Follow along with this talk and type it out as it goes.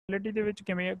Reality ਦੇ ਵਿੱਚ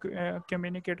ਕਿਵੇਂ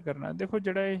ਕਮਿਊਨੀਕੇਟ ਕਰਨਾ। ਦੇਖੋ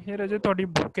ਜਿਹੜਾ ਇਹ ਰਾਜੇ ਤੁਹਾਡੀ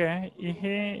ਬੁੱਕ ਹੈ ਇਹ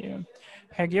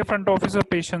ਹੈਗੀ ਹੈ ਫਰੰਟ ਆਫਿਸ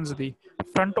ਆਪਰੇਸ਼ਨਸ ਦੀ।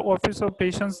 ਫਰੰਟ ਆਫਿਸ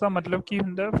ਆਪਰੇਸ਼ਨਸ ਦਾ ਮਤਲਬ ਕੀ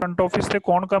ਹੁੰਦਾ? ਫਰੰਟ ਆਫਿਸ ਤੇ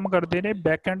ਕੌਣ ਕੰਮ ਕਰਦੇ ਨੇ,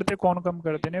 ਬੈਕ ਐਂਡ ਤੇ ਕੌਣ ਕੰਮ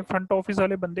ਕਰਦੇ ਨੇ, ਫਰੰਟ ਆਫਿਸ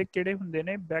ਵਾਲੇ ਬੰਦੇ ਕਿਹੜੇ ਹੁੰਦੇ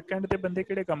ਨੇ, ਬੈਕ ਐਂਡ ਤੇ ਬੰਦੇ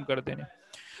ਕਿਹੜੇ ਕੰਮ ਕਰਦੇ ਨੇ।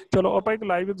 ਚਲੋ ਆਪਾਂ ਇੱਕ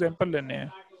ਲਾਈਵ ਐਗਜ਼ਾਮਪਲ ਲੈਂਦੇ ਹਾਂ।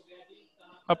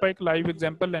 ਆਪਾਂ ਇੱਕ ਲਾਈਵ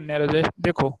ਐਗਜ਼ਾਮਪਲ ਲੈਂਦੇ ਹਾਂ ਰਾਜੇ।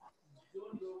 ਦੇਖੋ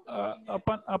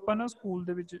ਆਪਾਂ ਨਾ ਸਕੂਲ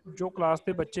ਦੇ ਵਿੱਚ ਜੋ ਕਲਾਸ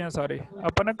ਦੇ ਬੱਚੇ ਆ ਸਾਰੇ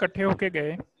ਆਪਾਂ ਨਾ ਇਕੱਠੇ ਹੋ ਕੇ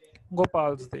ਗਏ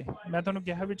ਗੋਪਾਲਸ ਤੇ। ਮੈਂ ਤੁਹਾਨੂੰ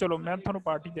ਕਿਹਾ ਵੀ ਚਲੋ ਮੈਂ ਤੁਹਾਨੂੰ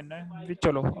ਪਾਰਟੀ ਦਿੰਦਾ ਵੀ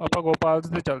ਚਲੋ ਆਪਾਂ ਗੋਪਾਲਸ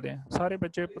ਤੇ ਚੱਲਦੇ ਹਾਂ ਸਾਰੇ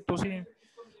ਬੱਚੇ।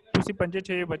 ਤੁਸੀਂ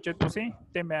 5-6 ਬੱਚੇ ਤੁਸੀਂ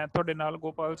ਤੇ ਮੈਂ ਤੁਹਾਡੇ ਨਾਲ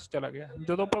ਗੋਪਾਲਸ ਚਲਾ ਗਿਆ।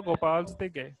 ਜਦੋਂ ਆਪਾਂ ਗੋਪਾਲਸ ਤੇ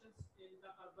ਗਏ,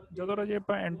 ਜਦੋਂ ਰਾਜੇ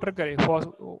ਆਪਾਂ ਐਂਟਰ ਕਰੇ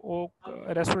ਉਹ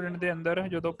ਰੈਸਟੋਰੈਂਟ ਦੇ ਅੰਦਰ,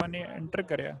 ਜਦੋਂ ਆਪਾਂ ਨੇ ਐਂਟਰ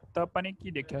ਕਰਿਆ ਤਾਂ ਆਪਾਂ ਨੇ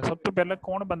ਕੀ ਦੇਖਿਆ? ਸਭ ਤੋਂ ਪਹਿਲਾਂ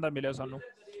ਕੌਣ ਬੰਦਾ ਮਿਲਿਆ ਸਾਨੂੰ?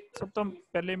 ਸਭ ਤੋਂ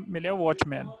ਪਹਿਲੇ ਮਿਲਿਆ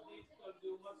ਵਾਚਮੈਨ।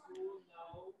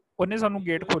 ਉਹਨੇ ਸਾਨੂੰ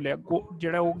ਗੇਟ ਖੋਲਿਆ,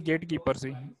 ਜਿਹੜਾ ਉਹ ਗੇਟ ਕੀਪਰ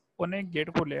ਸੀ ਉਹਨੇ ਗੇਟ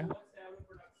ਖੋਲਿਆ।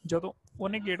 ਜਦੋਂ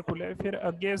ਉਹਨੇ ਗੇਟ ਖੋਲਿਆ ਫਿਰ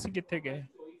ਅੱਗੇ ਅਸੀਂ ਕਿੱਥੇ ਗਏ?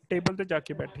 ਟੇਬਲ ਤੇ ਜਾ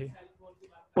ਕੇ ਬੈਠੇ।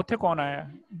 ਉੱਥੇ ਕੌਣ ਆਇਆ?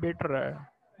 ਵੇਟਰ ਆਇਆ।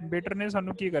 ਵੇਟਰ ਨੇ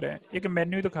ਸਾਨੂੰ ਕੀ ਕਰਿਆ? ਇੱਕ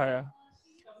ਮੈਨਿਊ ਦਿਖਾਇਆ।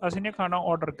 ਅਸੀਂ ਨੇ ਖਾਣਾ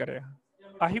ਆਰਡਰ ਕਰਿਆ।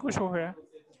 ਆਹੀ ਕੁਛ ਹੋਇਆ।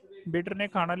 ਵੇਟਰ ਨੇ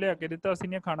ਖਾਣਾ ਲਿਆ ਕੇ ਦਿੱਤਾ, ਅਸੀਂ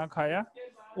ਨੇ ਖਾਣਾ ਖਾਇਆ।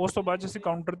 ਉਸ ਤੋਂ ਬਾਅਦ ਅਸੀਂ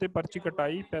ਕਾਊਂਟਰ ਤੇ ਪਰਚੀ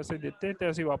ਕਟਾਈ, ਪੈਸੇ ਦਿੱਤੇ ਤੇ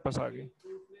ਅਸੀਂ ਵਾਪਸ ਆ ਗਏ।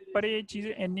 ਪਰ ਇਹ ਚੀਜ਼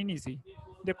ਇੰਨੀ ਨਹੀਂ ਸੀ।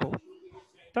 ਦੇਖੋ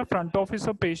ਤਾਂ ਫਰੰਟ ਆਫਿਸ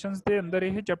ਆਪਰੇਸ਼ਨਸ ਦੇ ਅੰਦਰ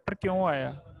ਇਹ ਚੈਪਟਰ ਕਿਉਂ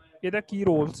ਆਇਆ? ਇਹਦਾ ਕੀ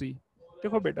ਰੋਲ ਸੀ?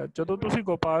 ਦੇਖੋ ਬੇਟਾ, ਜਦੋਂ ਤੁਸੀਂ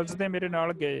ਗੋਪਾਲਸ ਦੇ ਮੇਰੇ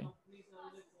ਨਾਲ ਗਏ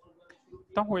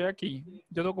ਤਾਂ ਹੋਇਆ ਕੀ?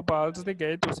 ਜਦੋਂ ਗੋਪਾਲਸ ਦੇ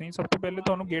ਗਏ ਤੁਸੀਂ, ਸਭ ਤੋਂ ਪਹਿਲੇ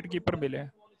ਤੁਹਾਨੂੰ ਗੇਟ ਕੀਪਰ ਮਿਲਿਆ।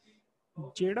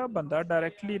 ਜਿਹੜਾ ਬੰਦਾ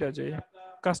ਡਾਇਰੈਕਟਲੀ ਰਜੇ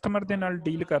ਕਸਟਮਰ ਦੇ ਨਾਲ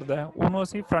ਡੀਲ ਕਰਦਾ ਹੈ ਉਹਨੂੰ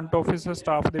ਅਸੀਂ ਫਰੰਟ ਆਫਿਸ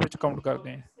ਸਟਾਫ ਦੇ ਵਿੱਚ ਕਾਊਂਟ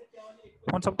ਕਰਦੇ ਹਾਂ।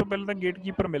 ਹੁਣ ਸਭ ਤੋਂ ਪਹਿਲਾਂ ਤਾਂ ਗੇਟ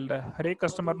ਕੀਪਰ ਮਿਲਦਾ, ਹਰੇਕ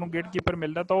ਕਸਟਮਰ ਨੂੰ ਗੇਟ ਕੀਪਰ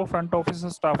ਮਿਲਦਾ ਤਾਂ ਉਹ ਫਰੰਟ ਆਫਿਸ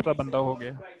ਸਟਾਫ ਦਾ ਬੰਦਾ ਹੋ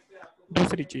ਗਿਆ।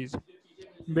 ਦੂਸਰੀ ਚੀਜ਼,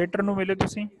 ਵੇਟਰ ਨੂੰ ਮਿਲੇ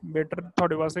ਤੁਸੀਂ, ਵੇਟਰ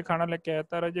ਤੁਹਾਡੇ ਵਾਸਤੇ ਖਾਣਾ ਲੈ ਕੇ ਆਇਆ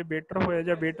ਤਾਂ ਜੇ ਵੇਟਰ ਹੋਇਆ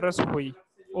ਜਾਂ ਵੇਟਰਸ ਹੋਈ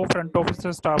ਉਹ ਫਰੰਟ ਆਫਿਸ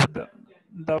ਸਟਾਫ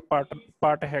ਦਾ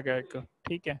ਪਾਰਟ ਹੈਗਾ ਇੱਕ।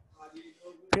 ਠੀਕ ਹੈ।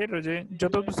 ਫਿਰ ਰਜੇ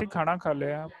ਜਦੋਂ ਤੁਸੀਂ ਖਾਣਾ ਖਾ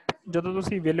ਲਿਆ, ਜਦੋਂ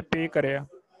ਤੁਸੀਂ ਬਿੱਲ ਪੇ ਕਰਿਆ,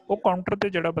 ਉਹ ਕਾਊਂਟਰ ਤੇ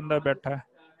ਜਿਹੜਾ ਬੰਦਾ ਬੈਠਾ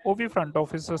ਉਹ ਵੀ ਫਰੰਟ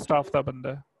ਆਫਿਸ ਸਟਾਫ ਦਾ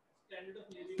ਬੰਦਾ।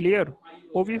 ਕਲੀਅਰ?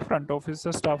 ਉਹ ਵੀ ਫਰੰਟ ਆਫਿਸ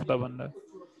ਸਟਾਫ ਦਾ ਬੰਦਾ।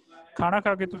 ਖਾਣਾ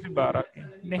ਖਾ ਕੇ ਤੁਸੀਂ ਬਾਹਰ ਆ ਗਏ,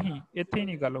 ਨਹੀਂ ਇੱਥੇ ਹੀ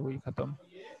ਨਹੀਂ ਗੱਲ ਹੋਈ ਖਤਮ।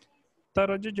 ਤਾਂ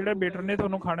ਰਜੇ ਜਿਹੜਾ ਵੇਟਰ ਨੇ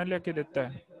ਤੁਹਾਨੂੰ ਖਾਣਾ ਲਿਆ ਕੇ ਦਿੱਤਾ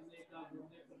ਹੈ,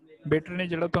 ਵੇਟਰ ਨੇ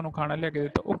ਜਿਹੜਾ ਤੁਹਾਨੂੰ ਖਾਣਾ ਲਿਆ ਕੇ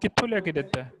ਦਿੱਤਾ ਉਹ ਕਿੱਥੋਂ ਲਿਆ ਕੇ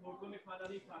ਦਿੱਤਾ?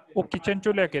 ਉਹ ਕਿਚਨ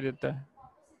ਚੋਂ ਲੈ ਕੇ ਦਿੱਤਾ।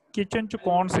 ਕਿਚਨ ਚ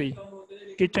ਕੌਣ ਸੀ?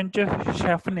 ਕਿਚਨ ਚ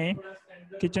ਸ਼ੈਫ ਨੇ,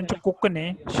 ਕਿਚਨ ਚ ਕੁੱਕ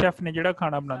ਨੇ, ਸ਼ੈਫ ਨੇ ਜਿਹੜਾ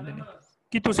ਖਾਣਾ ਬਣਾਉਂਦੇ ਨੇ।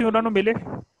 ਕੀ ਤੁਸੀਂ ਉਹਨਾਂ ਨੂੰ ਮਿਲੇ?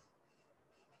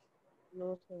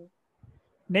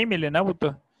 ਨਹੀਂ ਮਿਲੇ ਨਾ ਪੁੱਤ।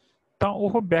 ਤਾਂ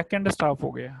ਉਹ ਬੈਕ ਐਂਡ ਸਟਾਫ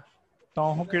ਹੋ ਗਿਆ। ਤਾਂ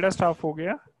ਉਹ ਕਿਹੜਾ ਸਟਾਫ ਹੋ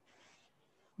ਗਿਆ?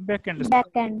 Back and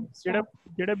staff. ਜਿਹੜਾ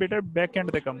ਜਿਹੜਾ ਬੇਟਾ ਬੈਕ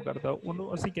ਐਂਡ ਤੇ ਕੰਮ ਕਰਦਾ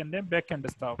ਉਹਨੂੰ ਅਸੀਂ ਕਹਿੰਦੇ ਹਾਂ ਬੈਕ ਐਂਡ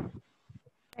ਸਟਾਫ।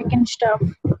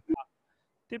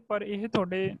 ਤੇ ਪਰ ਇਹ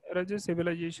ਤੁਹਾਡੇ ਰਜੇ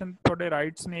ਸਿਵਲਾਈਜੇਸ਼ਨ, ਤੁਹਾਡੇ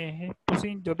ਰਾਈਟਸ ਨੇ ਇਹ।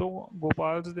 ਤੁਸੀਂ ਜਦੋਂ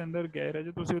ਗੋਪਾਲਸ ਦੇ ਅੰਦਰ ਗਏ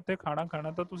ਰਜੇ, ਤੁਸੀਂ ਉੱਥੇ ਖਾਣਾ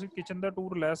ਖਾਣਾ ਤਾਂ ਤੁਸੀਂ ਕਿਚਨ ਦਾ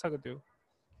ਟੂਰ ਲੈ ਸਕਦੇ ਹੋ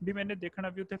ਵੀ ਮੈਨੇ ਦੇਖਣਾ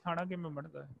ਵੀ ਉੱਥੇ ਖਾਣਾ ਕਿਵੇਂ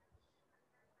ਬਣਦਾ,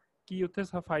 ਕੀ ਉੱਥੇ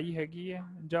ਸਫਾਈ ਹੈਗੀ ਹੈ,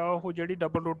 ਜਾਂ ਉਹ ਜਿਹੜੀ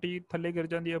ਡਬਲ ਰੋਟੀ ਥੱਲੇ ਗਿਰ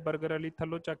ਜਾਂਦੀ ਹੈ ਬਰਗਰ ਵਾਲੀ,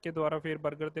 ਥੱਲੋਂ ਚੱਕ ਕੇ ਦੁਬਾਰਾ ਫੇਰ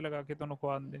ਬਰਗਰ ਤੇ ਲਗਾ ਕੇ ਤੁਹਾਨੂੰ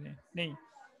ਖਵਾ ਦਿੰਦੇ ਨੇ। ਨਹੀਂ,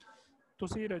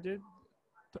 ਤੁਸੀਂ ਰਜੇ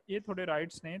ਇਹ ਤੁਹਾਡੇ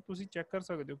ਰਾਈਟਸ ਨੇ, ਤੁਸੀਂ ਚੈੱਕ ਕਰ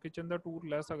ਸਕਦੇ ਹੋ, ਕਿਚਨ ਦਾ ਟੂਰ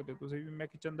ਲੈ ਸਕਦੇ ਹੋ ਤੁਸੀਂ ਵੀ ਮੈਂ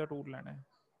ਕਿਚਨ ਦਾ ਟੂਰ ਲੈਣਾ ਹੈ।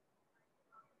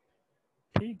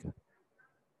 ਠੀਕ।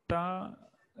 ਤਾਂ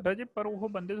ਰਾਜੇ ਪਰ ਉਹ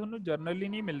ਬੰਦੇ ਤੁਹਾਨੂੰ ਜਰਨਲੀ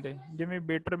ਨਹੀਂ ਮਿਲਦੇ, ਜਿਵੇਂ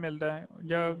ਵੇਟਰ ਮਿਲਦਾ ਹੈ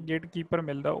ਜਾਂ ਗੇਟ ਕੀਪਰ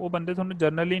ਮਿਲਦਾ, ਉਹ ਬੰਦੇ ਤੁਹਾਨੂੰ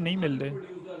ਜਰਨਲੀ ਨਹੀਂ ਮਿਲਦੇ।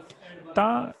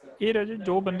 ਤਾਂ ਇਹ ਰਾਜੇ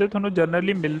ਜੋ ਬੰਦੇ ਤੁਹਾਨੂੰ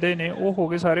ਜਰਨਲੀ ਮਿਲਦੇ ਨੇ ਉਹ ਹੋ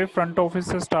ਗਏ ਸਾਰੇ ਫਰੰਟ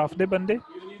ਆਫਿਸ ਸਟਾਫ ਦੇ ਬੰਦੇ।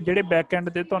 ਜਿਹੜੇ ਬੈਕ ਐਂਡ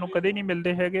ਤੇ ਤੁਹਾਨੂੰ ਕਦੇ ਨਹੀਂ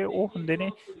ਮਿਲਦੇ ਹੈਗੇ ਉਹ ਹੁੰਦੇ ਨੇ,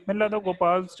 ਮੈਨੂੰ ਲੱਗਦਾ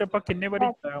ਗੋਪਾਲਸ ਚ ਆਪਾਂ ਕਿੰਨੇ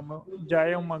ਵਾਰੀ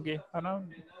ਜਾਏ ਹੋਵਾਂਗੇ ਹਨਾ,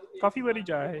 ਕਾਫੀ ਵਾਰੀ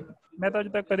ਜਾਏ। ਮੈਂ ਤਾਂ ਅੱਜ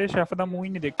ਤੱਕ ਕਦੇ ਸ਼ੈਫ ਦਾ ਮੂੰਹ ਹੀ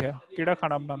ਨਹੀਂ ਦੇਖਿਆ ਕਿਹੜਾ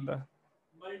ਖਾਣਾ ਬਣਾਉਂਦਾ।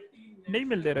 ਨਹੀਂ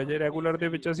ਮਿਲਦੇ ਰਾਜੇ, ਰੈਗੂਲਰ ਦੇ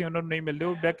ਵਿੱਚ ਅਸੀਂ ਉਹਨਾਂ ਨੂੰ ਨਹੀਂ ਮਿਲਦੇ,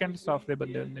 ਉਹ ਬੈਕ ਐਂਡ ਸਟਾਫ ਦੇ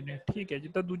ਬੰਦੇ ਹੁੰਦੇ ਨੇ। ਠੀਕ ਹੈ ਜੀ।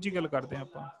 ਤਾਂ ਦੂਜੀ ਗੱਲ ਕਰਦੇ ਹਾਂ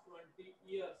ਆਪਾਂ,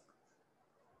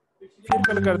 ਫਿਰ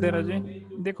ਗੱਲ ਕਰਦੇ ਹਾਂ ਰਾਜੇ।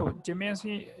 ਦੇਖੋ ਜਿਵੇਂ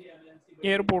ਅਸੀਂ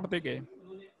ਏਅਰਪੋਰਟ ਤੇ ਗਏ,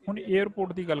 ਹੁਣ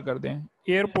ਏਅਰਪੋਰਟ ਦੀ ਗੱਲ ਕਰਦੇ ਹਾਂ।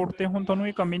 ਏਅਰਪੋਰਟ ਤੇ ਹੁਣ ਤੁਹਾਨੂੰ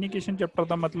ਇਹ ਕਮਿਊਨੀਕੇਸ਼ਨ ਚੈਪਟਰ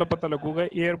ਦਾ ਮਤਲਬ ਪਤਾ ਲੱਗੂਗਾ।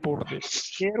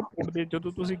 ਏਅਰਪੋਰਟ ਦੇ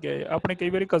ਜਦੋਂ ਤੁਸੀਂ ਗਏ ਆਪਣੇ ਕਈ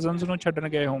ਵਾਰੀ ਕਜ਼ਨਸ ਨੂੰ ਛੱਡਣ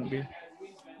ਗਏ ਹੋਵੋਗੇ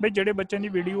ਬਈ, ਜਿਹੜੇ ਬੱਚਿਆਂ ਦੀ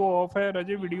ਵੀਡੀਓ ਆਫ ਹੈ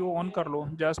ਰਾਜੇ ਵੀਡੀਓ ਔਨ ਕਰ ਲਓ।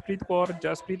 ਜਸਪ੍ਰੀਤ ਕੌਰ,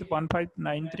 ਜਸਪ੍ਰੀਤ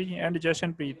 1593 ਐਂਡ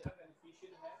ਜਸ਼ਨਪ੍ਰੀਤ।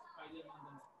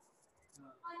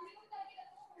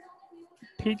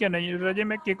 ਠੀਕ ਹੈ ਨਾ ਜੀ ਰਾਜੇ,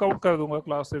 ਮੈਂ ਕਿਕ ਆਊਟ ਕਰ ਦੂੰਗਾ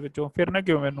ਕਲਾਸ ਦੇ ਵਿੱਚੋਂ, ਫਿਰ ਨਾ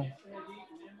ਕਿਉਂ ਮੈਨੂੰ।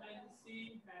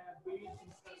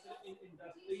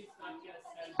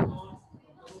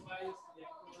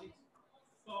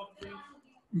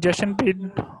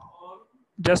 ਜਸ਼ਨਪ੍ਰੀਤ,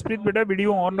 ਜਸਪ੍ਰੀਤ ਬੇਟਾ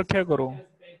ਵੀਡੀਓ ਔਨ ਰੱਖਿਆ ਕਰੋ।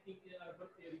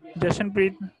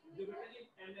 ਜਸ਼ਨਪ੍ਰੀਤ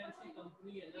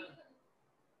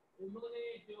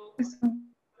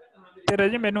ਤੇ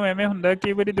ਰਾਜੇ ਮੈਨੂੰ ਐਵੇਂ ਹੁੰਦਾ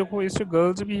ਕਈ ਵਾਰੀ, ਦੇਖੋ ਇਸ 'ਚ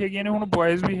ਗਰਲਸ ਵੀ ਹੈਗੀਆਂ ਨੇ ਹੁਣ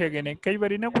ਬॉयਜ਼ ਵੀ ਹੈਗੇ ਨੇ। ਕਈ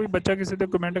ਵਾਰੀ ਨਾ ਕੋਈ ਬੱਚਾ ਕਿਸੇ ਤੇ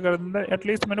ਕਮੈਂਟ ਕਰ ਦਿੰਦਾ,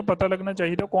 ਐਟਲੀਸਟ ਮੈਨੂੰ ਪਤਾ ਲੱਗਣਾ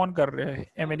ਚਾਹੀਦਾ ਕੌਣ ਕਰ ਰਿਹਾ ਹੈ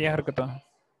ਐਵੇਂ ਦੀਆਂ ਹਰਕਤਾਂ।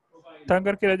 ਤਾਂ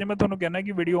ਕਰਕੇ ਰਾਜੇ ਮੈਂ ਤੁਹਾਨੂੰ ਕਹਿਣਾ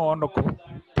ਕਿ ਵੀਡੀਓ ਔਨ ਰੱਖੋ।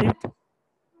 ਠੀਕ,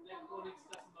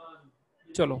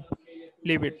 ਚਲੋ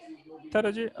ਲੀਵ ਇਟ। ਤਾਂ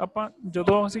ਰਾਜੇ ਆਪਾਂ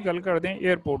ਜਦੋਂ ਅਸੀਂ ਗੱਲ ਕਰਦੇ ਹਾਂ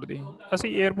ਏਅਰਪੋਰਟ ਦੀ,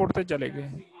 ਅਸੀਂ ਏਅਰਪੋਰਟ ਤੇ ਚਲੇ ਗਏ।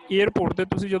 ਏਅਰਪੋਰਟ ਤੇ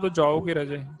ਤੁਸੀਂ ਜਦੋਂ ਜਾਓਗੇ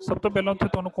ਰਾਜੇ, ਸਭ ਤੋਂ ਪਹਿਲਾਂ ਉੱਥੇ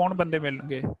ਤੁਹਾਨੂੰ ਕੌਣ ਬੰਦੇ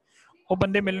ਮਿਲਣਗੇ? ਉਹ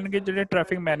ਬੰਦੇ ਮਿਲਣਗੇ ਜਿਹੜੇ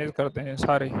ਟ੍ਰੈਫਿਕ ਮੈਨੇਜ ਕਰਦੇ ਨੇ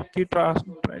ਸਾਰੇ, ਕਿ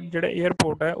ਜਿਹੜਾ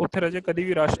ਏਅਰਪੋਰਟ ਹੈ ਉੱਥੇ ਰਾਜੇ ਕਦੀ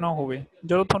ਵੀ ਰਸ਼ ਨਾ ਹੋਵੇ।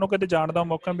 ਜਦੋਂ ਤੁਹਾਨੂੰ ਕਦੇ ਜਾਣ ਦਾ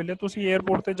ਮੌਕਾ ਮਿਲੇ, ਤੁਸੀਂ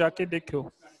ਏਅਰਪੋਰਟ ਤੇ ਜਾ ਕੇ ਦੇਖਿਓ,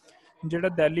 ਜਿਹੜਾ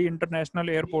ਦਿੱਲੀ ਇੰਟਰਨੈਸ਼ਨਲ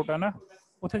ਏਅਰਪੋਰਟ ਹੈ ਨਾ,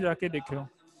 ਉੱਥੇ ਜਾ ਕੇ ਦੇਖਿਓ।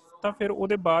 ਤਾਂ ਫਿਰ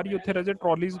ਉਹਦੇ ਬਾਹਰ ਹੀ ਉੱਥੇ ਰਾਜੇ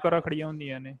ਟਰੋਲੀਜ਼ ਵਗੈਰਾ ਖੜੀਆਂ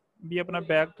ਹੁੰਦੀਆਂ ਨੇ, ਵੀ ਆਪਣਾ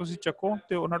ਬੈਗ ਤੁਸੀਂ ਚੱਕੋ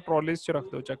ਤੇ ਉਹਨਾਂ ਟਰੋਲੀਜ਼ 'ਚ ਰੱਖ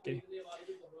ਦਿਓ ਚੱਕ ਕੇ।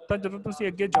 ਤਾਂ ਜਦੋਂ ਤੁਸੀਂ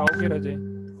ਅੱਗੇ ਜਾਓਗੇ ਰਾਜੇ,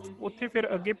 ਉੱਥੇ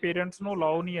ਫਿਰ ਅੱਗੇ ਪੇਰੈਂਟਸ ਨੂੰ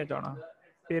ਅਲਾਓ ਨਹੀਂ ਹੈ ਜਾਣਾ,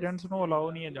 ਪੇਰੈਂਟਸ ਨੂੰ ਅਲਾਓ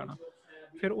ਨਹੀਂ ਹੈ ਜਾਣਾ।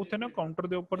 ਫਿਰ ਉੱਥੇ ਨਾ ਕਾਊਂਟਰ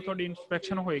ਦੇ ਉੱਪਰ ਤੁਹਾਡੀ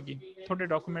ਇੰਸਪੈਕਸ਼ਨ ਹੋਏਗੀ, ਤੁਹਾਡੇ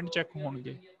ਡਾਕੂਮੈਂਟ ਚੈੱਕ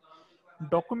ਹੋਣਗੇ।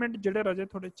 ਡਾਕੂਮੈਂਟ ਜਿਹੜੇ ਰਾਜੇ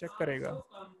ਤੁਹਾਡੇ ਚੈੱਕ ਕਰੇਗਾ,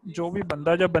 ਜੋ ਵੀ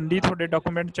ਬੰਦਾ ਜਾਂ ਬੰਦੀ ਤੁਹਾਡੇ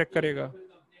ਡਾਕੂਮੈਂਟ ਚੈੱਕ ਕਰੇਗਾ,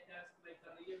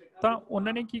 ਤਾਂ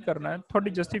ਉਹਨਾਂ ਨੇ ਕੀ ਕਰਨਾ ਹੈ, ਤੁਹਾਡੀ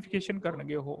ਜਸਟੀਫਿਕੇਸ਼ਨ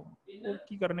ਕਰਨਗੇ। ਉਹ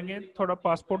ਕੀ ਕਰਨਗੇ, ਤੁਹਾਡਾ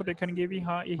ਪਾਸਪੋਰਟ ਦੇਖਣਗੇ ਵੀ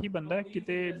ਹਾਂ ਇਹੀ ਬੰਦਾ ਹੈ,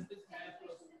 ਕਿਤੇ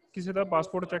ਕਿਸੇ ਦਾ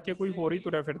ਪਾਸਪੋਰਟ ਚੱਕ ਕੇ ਕੋਈ ਹੋਰ ਹੀ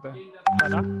ਤੁਰਿਆ ਫਿਰਦਾ ਹੈ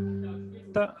ਨਾ।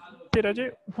 ਤਾਂ ਫਿਰ ਅਜੇ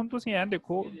ਹੁਣ ਤੁਸੀਂ ਐਂ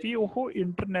ਦੇਖੋ ਵੀ ਉਹ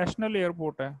ਇੰਟਰਨੈਸ਼ਨਲ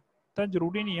ਏਅਰਪੋਰਟ ਹੈ, ਤਾਂ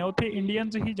ਜ਼ਰੂਰੀ ਨਹੀਂ ਹੈ ਉੱਥੇ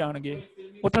ਇੰਡੀਅਨਸ ਹੀ ਜਾਣਗੇ।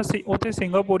 ਉੱਥੇ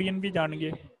ਸਿੰਗਾਪੋਰੀਅਨ ਵੀ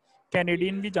ਜਾਣਗੇ,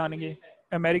 ਕੈਨੇਡੀਅਨ ਵੀ ਜਾਣਗੇ,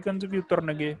 ਅਮੈਰੀਕਨਸ ਵੀ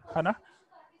ਉਤਰਨਗੇ, ਹੈ ਨਾ।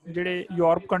 ਜਿਹੜੇ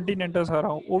ਯੂਰਪ ਕੰਟੀਨੈਂਟ ਆ ਸਾਰਾ,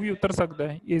 ਉਹ ਵੀ ਉਤਰ ਸਕਦਾ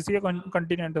ਹੈ। ਏਸ਼ੀਆ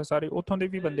ਕੰਟੀਨੈਂਟ ਆ ਸਾਰੇ, ਉੱਥੋਂ ਦੇ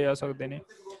ਵੀ ਬੰਦੇ ਆ ਸਕਦੇ ਨੇ।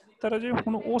 ਤਾਂ ਰਾਜੇ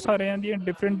ਹੁਣ ਉਹ ਸਾਰਿਆਂ ਦੀਆਂ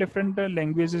ਡਿਫਰੈਂਟ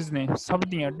ਲੈਂਗੁਏਜਸ ਨੇ, ਸਭ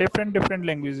ਦੀਆਂ ਡਿਫਰੈਂਟ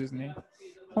ਲੈਂਗੁਏਜਸ ਨੇ।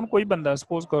 ਹੁਣ ਕੋਈ ਬੰਦਾ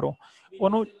ਸਪੋਜ਼ ਕਰੋ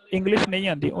ਉਹਨੂੰ ਇੰਗਲਿਸ਼ ਨਹੀਂ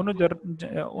ਆਉਂਦੀ,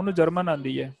 ਉਹਨੂੰ ਜਰਮਨ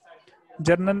ਆਉਂਦੀ ਹੈ।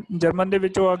 ਜਰਮਨ ਦੇ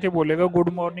ਵਿੱਚ ਉਹ ਆ ਕੇ ਬੋਲੇਗਾ ਗੁੱਡ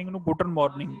ਮਾਰਨਿੰਗ ਨੂੰ ਗੁੱਟਨ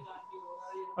ਮਾਰਨਿੰਗ।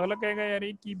 ਅਗਲਾ ਕਹੇਗਾ ਯਾਰ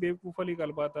ਇਹ ਕੀ ਬੇਵਕੂਫ ਵਾਲੀ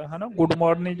ਗੱਲਬਾਤ ਹੈ, ਹਨਾ। ਗੁੱਡ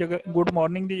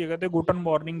ਮਾਰਨਿੰਗ ਦੀ ਜਗ੍ਹਾ ਤੇ ਗੁੱਟਨ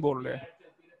ਮਾਰਨਿੰਗ ਬੋਲ ਰਿਹਾ।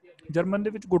 ਜਰਮਨ ਦੇ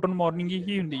ਵਿੱਚ ਗੁੱਟਨ ਮਾਰਨਿੰਗ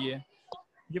ਹੀ ਹੁੰਦੀ ਹੈ।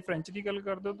 ਜੇ ਫਰੈਂਚ ਦੀ ਗੱਲ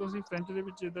ਕਰਦੇ ਹੋ ਤੁਸੀਂ, ਫਰੈਂਚ ਦੇ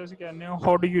ਵਿੱਚ ਜਿੱਦਾਂ ਅਸੀਂ ਕਹਿੰਦੇ ਹਾਂ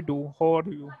how do you do, how are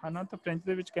you, ਹਨਾ। ਤਾਂ ਫਰੈਂਚ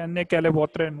ਦੇ ਵਿੱਚ ਕਹਿੰਦੇ ਕੈਲੇ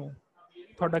ਵੋਤਰੇ ਨੂੰ,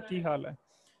 ਤੁਹਾਡਾ ਕੀ ਹਾਲ ਹੈ।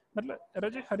 ਮਤਲਬ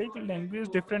ਰਾਜੇ ਹਰ ਇੱਕ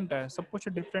ਲੈਂਗੁਏਜ ਡਿਫਰੈਂਟ ਹੈ, ਸਭ ਕੁਛ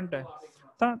ਡਿਫਰੈਂਟ ਹੈ।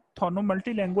 ਤਾਂ ਤੁਹਾਨੂੰ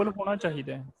ਮਲਟੀ ਲੈਂਗੁਅਲ ਹੋਣਾ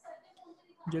ਚਾਹੀਦਾ ਹੈ।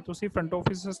 ਜੇ ਤੁਸੀਂ ਫਰੰਟ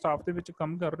ਆਫਿਸ ਸਟਾਫ ਦੇ ਵਿੱਚ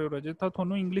ਕੰਮ ਕਰ ਰਹੇ ਹੋ ਰਾਜੇ, ਤਾਂ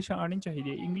ਤੁਹਾਨੂੰ ਇੰਗਲਿਸ਼ ਆਉਣੀ ਚਾਹੀਦੀ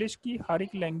ਹੈ। ਇੰਗਲਿਸ਼ ਕੀ, ਹਰ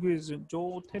ਇੱਕ ਲੈਂਗੁਏਜ ਜੋ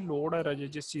ਉੱਥੇ ਲੋੜ ਹੈ ਰਾਜੇ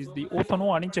ਜਿਸ ਚੀਜ਼ ਦੀ, ਉਹ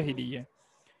ਤੁਹਾਨੂੰ ਆਉਣੀ ਚਾਹੀਦੀ ਹੈ।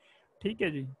 ਠੀਕ ਹੈ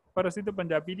ਜੀ। ਪਰ ਅਸੀਂ ਤਾਂ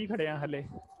ਪੰਜਾਬੀ ਦੀ ਖੜੇ ਹਾਂ ਹਲੇ,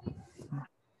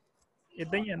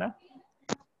 ਇਦਾਂ ਹੀ ਹੈ ਨਾ।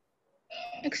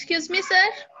 Excuse me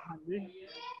sir. ਹਾਂਜੀ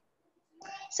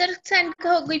सर सेंड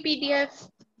हो गई पीडीएफ।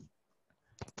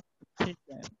 ठीक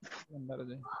है अंदर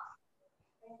जी।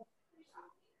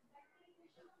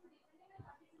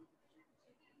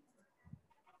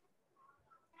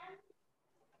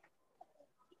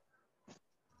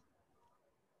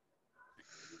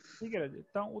 ठीक है राजे।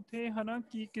 ਤਾਂ ਉੱਥੇ ਹਨਾ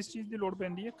ਕੀ ਕਿਸ ਚੀਜ਼ ਦੀ ਲੋੜ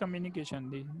ਪੈਂਦੀ ਹੈ, ਕਮਿਊਨੀਕੇਸ਼ਨ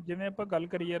ਦੀ। ਜਿਵੇਂ ਆਪਾਂ ਗੱਲ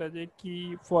ਕਰੀਏ ਰਾਜੇ ਕਿ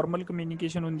ਫਾਰਮਲ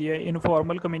ਕਮਿਊਨੀਕੇਸ਼ਨ ਹੁੰਦੀ ਹੈ,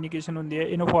 ਇਨਫਾਰਮਲ ਕਮਿਊਨੀਕੇਸ਼ਨ ਹੁੰਦੀ ਹੈ।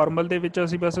 ਇਨਫਾਰਮਲ ਦੇ ਵਿੱਚ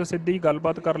ਅਸੀਂ ਬਸ ਸਿੱਧੀ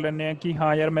ਗੱਲਬਾਤ ਕਰ ਲੈਂਦੇ ਹਾਂ ਕਿ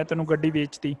ਹਾਂ ਯਾਰ ਮੈਂ ਤੈਨੂੰ ਗੱਡੀ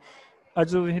ਵੇਚਤੀ,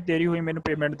 ਅੱਜ ਤੁਸੀਂ ਤੇਰੀ ਹੋਈ ਮੈਨੂੰ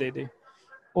ਪੇਮੈਂਟ ਦੇ ਦੇ।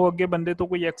 ਉਹ ਅੱਗੇ ਬੰਦੇ ਤੋਂ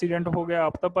ਕੋਈ ਐਕਸੀਡੈਂਟ ਹੋ ਗਿਆ,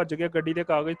 ਆਪ ਤਾਂ ਭੱਜ ਗਿਆ, ਗੱਡੀ ਦੇ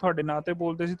ਕਾਗਜ਼ ਤੁਹਾਡੇ ਨਾਂ ਤੇ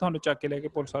ਬੋਲਦੇ ਸੀ, ਤੁਹਾਨੂੰ ਚੱਕ ਕੇ ਲੈ ਕੇ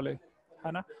ਪੁਲਿਸ ਵਾਲੇ,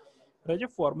 ਹਨਾ। ਰਾਜੇ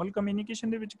ਫਾਰਮਲ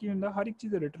ਕਮਿਊਨੀਕੇਸ਼ਨ ਦੇ ਵਿੱਚ ਕੀ ਹੁੰਦਾ, ਹਰ ਇੱਕ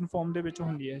ਚੀਜ਼ ਰਿਟਨ ਫਾਰਮ ਦੇ ਵਿੱਚ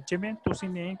ਹੁੰਦੀ ਹੈ। ਜਿਵੇਂ ਤੁਸੀਂ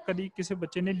ਨੇ ਕਦੀ ਕਿਸੇ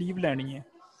ਬੱਚੇ ਨੇ ਲੀਵ ਲੈਣੀ ਹੈ,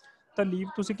 ਤਾਂ ਲੀਵ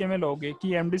ਤੁਸੀਂ ਕਿਵੇਂ ਲਓਗੇ?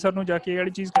 ਕਿ ਐਮਡੀ ਸਰ ਨੂੰ ਜਾ ਕੇ ਇਹ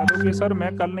ਵਾਲੀ ਚੀਜ਼ ਕਹਿ ਦੋਗੇ ਸਰ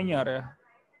ਮੈਂ ਕੱਲ ਨਹੀਂ ਆ ਰਿਹਾ,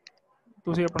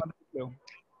 ਤੁਸੀਂ ਆਪਣਾ ਦੇਖ ਲਿਓ।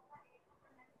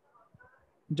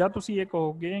 ਜਾਂ ਤੁਸੀਂ ਇਹ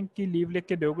ਕਹੋਗੇ ਕਿ ਲੀਵ ਲਿਖ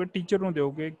ਕੇ ਦਿਓਗੇ, ਟੀਚਰ ਨੂੰ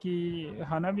ਦਿਓਗੇ ਕਿ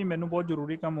ਹਨਾ ਵੀ ਮੈਨੂੰ ਬਹੁਤ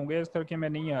ਜ਼ਰੂਰੀ ਕੰਮ ਹੋ ਗਿਆ ਇਸ ਕਰਕੇ ਮੈਂ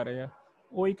ਨਹੀਂ ਆ ਰਿਹਾ,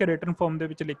 ਉਹ ਇੱਕ ਰਿਟਨ ਫਾਰਮ ਦੇ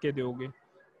ਵਿੱਚ ਲਿਖ ਕੇ ਦਿਓਗੇ।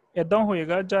 ਇੱਦਾਂ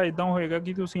ਹੋਏਗਾ। ਜਾਂ ਇੱਦਾਂ ਹੋਏਗਾ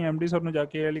ਕਿ ਤੁਸੀਂ ਐਮਡੀ ਸਰ ਨੂੰ ਜਾ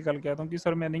ਕੇ ਇਹ ਵਾਲੀ ਗੱਲ ਕਹਿ ਦੋ ਕਿ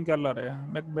ਸਰ ਮੈਂ ਨਹੀਂ ਕੱਲ ਆ ਰਿਹਾ,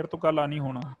 ਮੇਰੇ ਤੋਂ ਕੱਲ ਆ ਨਹੀਂ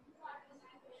ਹੋਣਾ।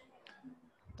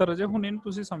 ਤਾਂ ਰਜੇ ਹੁਣ ਇਹਨੂੰ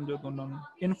ਤੁਸੀਂ ਸਮਝੋ ਦੋਨਾਂ ਨੂੰ।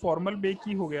 ਇਨਫੋਰਮਲ ਵੇ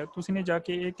ਕੀ ਹੋ ਗਿਆ, ਤੁਸੀਂ ਨੇ ਜਾ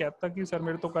ਕੇ ਇਹ ਕਹਿਤਾ ਕਿ ਸਰ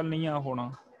ਮੇਰੇ ਤੋਂ ਕੱਲ ਨਹੀਂ ਆ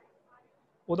ਹੋਣਾ,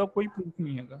 ਉਹਦਾ ਕੋਈ ਪ੍ਰੂਫ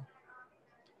ਨਹੀਂ ਹੈਗਾ।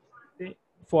 ਤੇ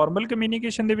ਫਾਰਮਲ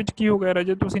ਕਮਿਊਨੀਕੇਸ਼ਨ ਦੇ ਵਿੱਚ ਕੀ ਹੋ ਗਿਆ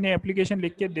ਰਾਜੇ, ਤੁਸੀਂ ਨੇ ਐਪਲੀਕੇਸ਼ਨ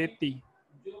ਲਿਖ ਕੇ ਦੇ ਦਿੱਤੀ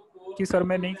ਕਿ ਸਰ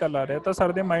ਮੈਂ ਨਹੀਂ ਕੱਲ ਆ ਰਿਹਾ, ਤਾਂ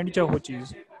ਸਰ ਦੇ ਮਾਈਂਡ 'ਚ ਉਹ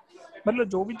ਚੀਜ਼, ਮਤਲਬ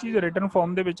ਜੋ ਵੀ ਚੀਜ਼ ਰਿਟਨ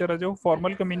ਫਾਰਮ ਦੇ ਵਿੱਚ ਰਾਜੇ ਉਹ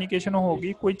ਫਾਰਮਲ ਕਮਿਊਨੀਕੇਸ਼ਨ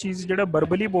ਹੋਗੀ। ਕੋਈ ਚੀਜ਼ ਜਿਹੜਾ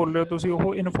ਵਰਬਲੀ ਬੋਲ ਰਹੇ ਹੋ ਤੁਸੀਂ,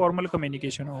 ਉਹ ਇਨਫੋਰਮਲ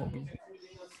ਕਮਿਊਨੀਕੇਸ਼ਨ ਹੋਗੀ।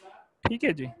 ਠੀਕ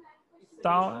ਹੈ ਜੀ।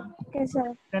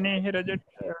 ਤਾਂ ਨੇ ਇਹ ਰਾਜੇ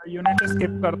ਯੂਨਿਟ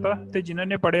ਸਕਿਪ ਕਰਤਾ, ਤੇ ਜਿਨ੍ਹਾਂ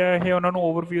ਨੇ ਪੜ੍ਹਿਆ ਇਹ ਉਹਨਾਂ ਨੂੰ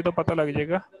ਓਵਰਵਿਊ ਦਾ ਪਤਾ ਲੱਗ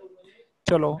ਜਾਏਗਾ।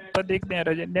 ਚਲੋ ਤਾਂ ਦੇਖਦੇ ਹਾਂ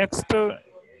ਰਾਜੇ ਨੈਕਸਟ।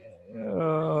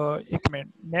 ਇੱਕ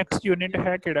ਮਿੰਟ, ਨੈਕਸਟ ਯੂਨਿਟ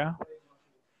ਹੈ ਕਿਹੜਾ?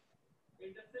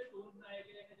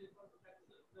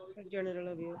 General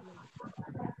awareness.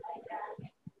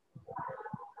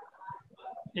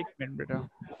 एक मिनट बेटा।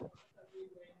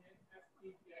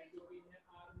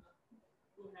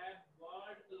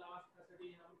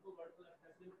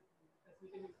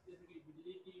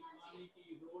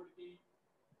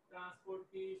 ट्रांसपोर्ट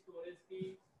की, स्टोरेज की,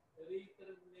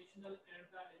 रिकग्निशनल एंड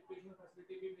द एजुकेशनल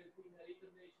फैसिलिटी भी बिल्कुल है।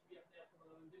 रिकग्निशन भी अपने आप को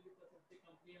मनोरंजन भी कर सकते हैं।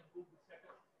 कंपनियां group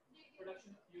setup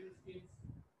production unit skills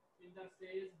in the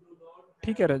sales do not.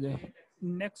 ठीक है राजे।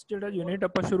 ਨੈਕਸਟ ਜਿਹੜਾ ਯੂਨਿਟ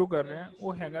ਆਪਾਂ ਸ਼ੁਰੂ ਕਰ ਰਹੇ ਹਾਂ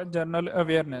ਉਹ ਹੈਗਾ ਜਨਰਲ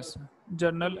ਅਵੇਅਰਨੈਸ।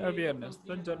 General awareness.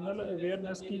 ਤਾਂ ਜਨਰਲ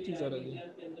ਅਵੇਅਰਨੈਸ ਕੀ ਚੀਜ਼ ਹੈ ਰਾਜੇ?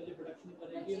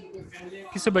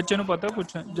 ਕਿਸੇ ਬੱਚੇ ਨੂੰ ਪਤਾ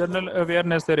ਕੁਛ ਜਨਰਲ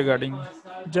ਅਵੇਅਰਨੈਸ ਦੇ regarding?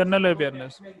 General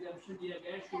awareness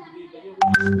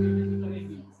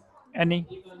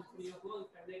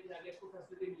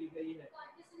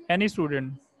any student?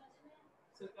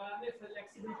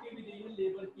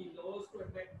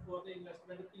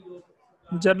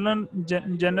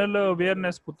 General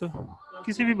awareness पुत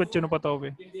किसी भी बच्चे ਨੂੰ ਪਤਾ ਹੋਵੇ।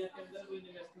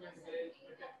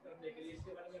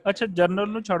 अच्छा जनरल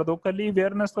ਨੂੰ ਛੱਡ ਦੋ, ਕੱਲੀ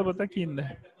ਅਵੇਅਰਨੈਸ ਤਾਂ ਪਤਾ ਕੀ ਹੁੰਦਾ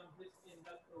ਹੈ।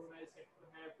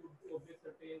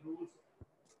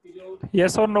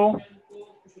 यस और नो?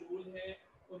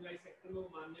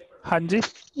 हाँ जी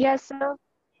यस सर।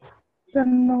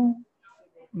 नो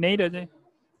नहीं रजे,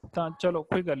 ਤਾਂ चलो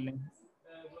कोई गल नहीं।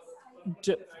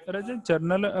 रजे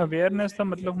जनरल अवेयरनेस का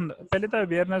मतलब हुंदा, पहले तो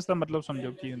अवेयरनेस का मतलब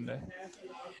समझो की हुंदा है।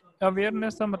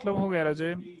 अवेयरनेस का मतलब हो गया रजे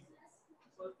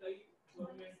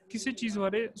किसी चीज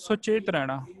बारे सुचेत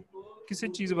रहना,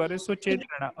 किसी चीज बारे सुचेत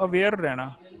रहना, अवेयर रहना,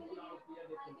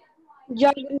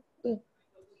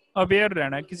 अवेयर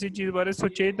रहना, किसी चीज बारे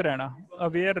सुचेत रहना,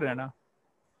 अवेयर रहना।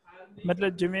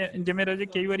 मतलब जिमें जिमें राजे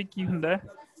कई बार की हुंदा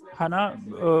है ना,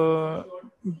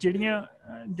 ਜਿਹੜੀਆਂ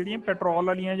ਜਿਹੜੀਆਂ ਪੈਟਰੋਲ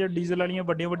ਵਾਲੀਆਂ ਜਾਂ ਡੀਜ਼ਲ ਵਾਲੀਆਂ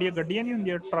ਵੱਡੀਆਂ ਵੱਡੀਆਂ ਗੱਡੀਆਂ ਨਹੀਂ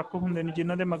ਹੁੰਦੀਆਂ, ਟਰੱਕ ਹੁੰਦੇ ਨੇ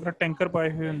ਜਿਨ੍ਹਾਂ ਦੇ ਮਗਰ ਟੈਂਕਰ ਪਾਏ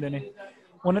ਹੋਏ ਹੁੰਦੇ ਨੇ,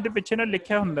 ਉਹਨਾਂ ਦੇ ਪਿੱਛੇ ਨਾ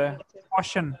ਲਿਖਿਆ ਹੁੰਦਾ ਹੈ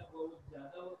ਕੌਸ਼ਨ,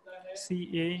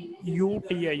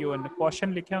 CAUTION,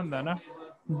 ਕੌਸ਼ਨ ਲਿਖਿਆ ਹੁੰਦਾ ਨਾ,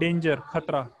 ਡੇਂਜਰ,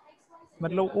 ਖਤਰਾ।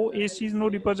 मतलब वो इस चीज़ ਨੂੰ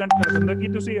रिप्रेजेंट कर ਦਿੰਦਾ ਕਿ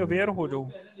ਤੁਸੀਂ ਅਵੇਅਰ ਹੋ ਜਾਓ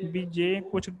ਵੀ ਜੇ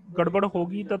ਕੁਝ ਗੜਬੜ ਹੋ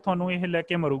ਗਈ ਤਾਂ ਤੁਹਾਨੂੰ ਇਹ ਲੈ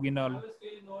ਕੇ ਮਰੂਗੀ ਨਾਲ,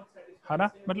 ਹੈ ਨਾ।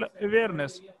 ਮਤਲਬ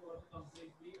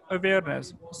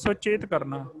ਅਵੇਅਰਨੈਸ ਸੁਚੇਤ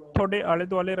ਕਰਨਾ, ਤੁਹਾਡੇ ਆਲੇ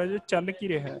ਦੁਆਲੇ ਰਾਜੇ ਚੱਲ ਕੀ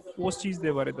ਰਿਹਾ ਉਸ ਚੀਜ਼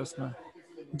ਦੇ ਬਾਰੇ ਦੱਸਣਾ।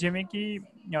 ਜਿਵੇਂ ਕਿ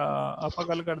ਆਪਾਂ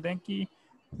ਗੱਲ ਕਰਦੇ ਹਾਂ ਕਿ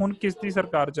ਹੁਣ ਕਿਸ ਦੀ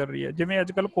ਸਰਕਾਰ ਚੱਲ ਰਹੀ ਹੈ, ਜਿਵੇਂ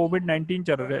ਅੱਜ ਕੱਲ੍ਹ COVID-19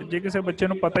 ਚੱਲ ਰਿਹਾ, ਜੇ ਕਿਸੇ ਬੱਚੇ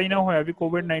ਨੂੰ ਪਤਾ ਹੀ ਨਾ ਹੋਇਆ ਵੀ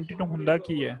COVID-19 ਹੁੰਦਾ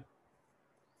ਕੀ ਹੈ,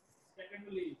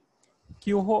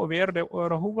 ਕਿ ਉਹ ਅਵੇਅਰ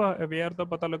ਰਹੂਗਾ, ਅਵੇਅਰ ਦਾ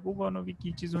ਪਤਾ ਲੱਗੂਗਾ ਉਹਨੂੰ ਵੀ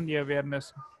ਕੀ ਚੀਜ਼ ਹੁੰਦੀ ਹੈ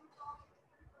ਅਵੇਅਰਨੈਸ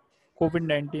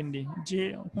COVID-19 ਦੀ।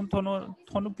 ਜੇ ਹੁਣ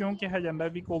ਤੁਹਾਨੂੰ ਕਿਉਂ ਕਿਹਾ ਜਾਂਦਾ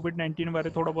ਵੀ COVID-19 ਬਾਰੇ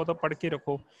ਥੋੜ੍ਹਾ ਬਹੁਤਾ ਪੜ੍ਹ ਕੇ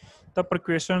ਰੱਖੋ, ਤਾਂ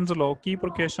ਪ੍ਰੀਕਾਸ਼ਨਸ ਲਓ। ਕੀ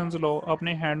ਪ੍ਰੀਕਾਸ਼ਨਸ ਲਓ?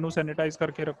 ਆਪਣੇ ਹੈਂਡ ਨੂੰ ਸੈਨੀਟਾਈਜ਼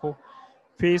ਕਰਕੇ ਰੱਖੋ,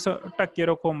 ਫੇਸ ਢੱਕ ਕੇ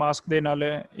ਰੱਖੋ ਮਾਸਕ ਦੇ ਨਾਲ।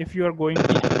 ਇਫ ਯੂ ਆਰ ਗੋਇੰਗ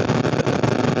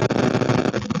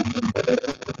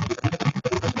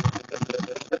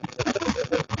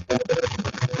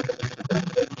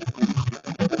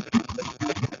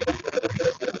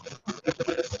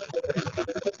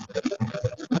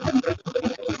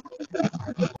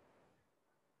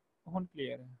ਹੁਣ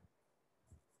ਕਲੀਅਰ ਹੈ,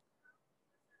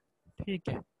 ਠੀਕ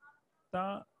ਹੈ।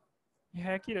 ਤਾਂ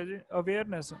ਹੈ ਕਿ ਰਾਜੇ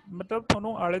ਅਵੇਅਰਨੈਸ ਮਤਲਬ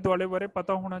ਤੁਹਾਨੂੰ ਆਲੇ ਦੁਆਲੇ ਬਾਰੇ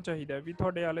ਪਤਾ ਹੋਣਾ ਚਾਹੀਦਾ ਵੀ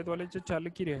ਤੁਹਾਡੇ ਆਲੇ ਦੁਆਲੇ 'ਚ ਚੱਲ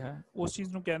ਕੀ ਰਿਹਾ, ਉਸ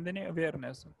ਚੀਜ਼ ਨੂੰ ਕਹਿੰਦੇ ਨੇ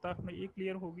ਅਵੇਅਰਨੈਸ। ਤਾਂ ਹੁਣ ਇਹ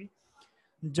ਕਲੀਅਰ ਹੋ ਗਈ।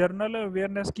 ਜਰਨਲ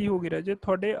ਅਵੇਅਰਨੈਸ ਕੀ ਹੋ ਗਈ ਰਾਜੇ?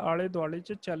 ਤੁਹਾਡੇ ਆਲੇ ਦੁਆਲੇ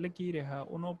 'ਚ ਚੱਲ ਕੀ ਰਿਹਾ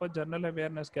ਉਹਨੂੰ ਆਪਾਂ ਜਰਨਲ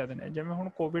ਅਵੇਅਰਨੈਸ ਕਹਿ ਦਿੰਦੇ ਹਾਂ। ਜਿਵੇਂ ਹੁਣ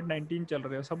COVID-19 ਚੱਲ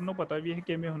ਰਿਹਾ, ਸਭ ਨੂੰ ਪਤਾ ਵੀ ਇਹ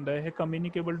ਕਿਵੇਂ ਹੁੰਦਾ, ਇਹ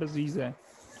ਕਮਿਊਨੀਕੇਬਲ ਡਿਜ਼ੀਜ਼ ਹੈ।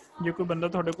 ਜੇ ਕੋਈ ਬੰਦਾ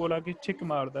ਤੁਹਾਡੇ ਕੋਲ ਆ ਕੇ ਛਿੱਕ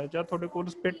ਮਾਰਦਾ ਜਾਂ ਤੁਹਾਡੇ ਕੋਲ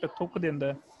ਸਪਿੱਟ ਥੁੱਕ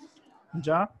ਦਿੰਦਾ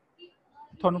ਜਾਂ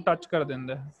ਤੁਹਾਨੂੰ ਟੱਚ ਕਰ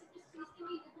ਦਿੰਦਾ,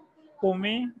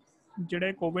 ਉਵੇਂ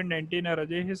ਜਿਹੜਾ COVID-19 ਹੈ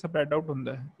ਰਾਜੇ ਇਹ ਸਪਰੈਡ ਆਊਟ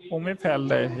ਹੁੰਦਾ ਹੈ, ਉਵੇਂ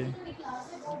ਫੈਲਦਾ ਇਹ।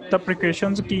 ਤਾਂ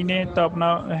ਪ੍ਰੀਕਾਸ਼ਨਸ ਕੀ ਨੇ? ਤਾਂ ਆਪਣਾ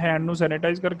ਹੈਂਡ ਨੂੰ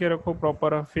ਸੈਨੀਟਾਈਜ਼ ਕਰਕੇ ਰੱਖੋ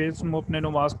ਪ੍ਰੋਪਰ, ਫੇਸ ਨੂੰ ਆਪਣੇ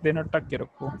ਨੂੰ ਮਾਸਕ ਦੇ ਨਾਲ ਢੱਕ ਕੇ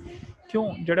ਰੱਖੋ। ਕਿਉਂ?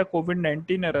 ਜਿਹੜਾ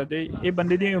COVID-19 ਹੈ ਰਾਜੇ ਇਹ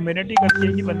ਬੰਦੇ ਦੀ ਇਮਿਊਨਿਟੀ ਕਰਕੇ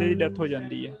ਹੀ ਬੰਦੇ ਦੀ ਡੈਥ ਹੋ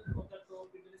ਜਾਂਦੀ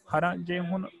ਹੈ ਨਾ। ਜੇ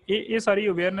ਹੁਣ ਇਹ ਸਾਰੀ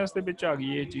ਅਵੇਅਰਨੈਸ ਦੇ ਵਿੱਚ ਆ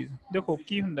ਗਈ ਇਹ ਚੀਜ਼। ਦੇਖੋ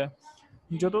ਕੀ ਹੁੰਦਾ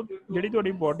ਜਦੋਂ ਜਿਹੜੀ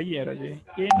ਤੁਹਾਡੀ ਬੋਡੀ ਹੈ ਰਾਜੇ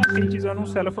ਇਹ ਨਾ ਕਈ ਚੀਜ਼ਾਂ ਨੂੰ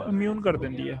ਸੈਲਫ ਇਮਿਊਨ ਕਰ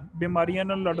ਦਿੰਦੀ ਹੈ, ਬਿਮਾਰੀਆਂ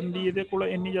ਨਾਲ ਲੜਨ ਦੀ ਇਹਦੇ ਕੋਲ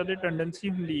ਇੰਨੀ ਜ਼ਿਆਦਾ ਟੈਂਡੈਂਸੀ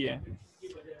ਹੁੰਦੀ ਹੈ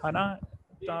ਨਾ।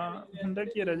 ਤਾਂ ਹੁੰਦਾ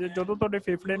ਕੀ ਹੈ ਰਾਜੇ ਜਦੋਂ ਤੁਹਾਡੇ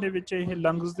ਫੇਫੜਿਆਂ ਦੇ ਵਿੱਚ ਇਹ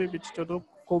ਲੰਗਸ ਦੇ ਵਿੱਚ ਜਦੋਂ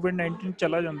COVID-19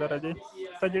 ਚਲਾ ਜਾਂਦਾ ਰਾਜੇ,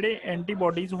 ਤਾਂ ਜਿਹੜੇ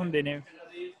ਐਂਟੀਬਾਡੀਜ਼ ਹੁੰਦੇ ਨੇ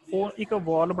ਉਹ ਇੱਕ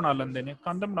ਵਾਲ ਬਣਾ ਲੈਂਦੇ ਨੇ,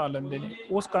 ਕੰਧ ਬਣਾ ਲੈਂਦੇ ਨੇ।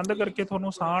 ਉਸ ਕੰਧ ਕਰਕੇ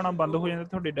ਤੁਹਾਨੂੰ ਸਾਹ ਆਉਣਾ ਬੰਦ ਹੋ ਜਾਂਦਾ,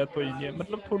 ਤੁਹਾਡੀ ਡੈਥ ਹੋ ਜਾਂਦੀ ਹੈ।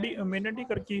 ਮਤਲਬ ਤੁਹਾਡੀ ਇਮਿਊਨਿਟੀ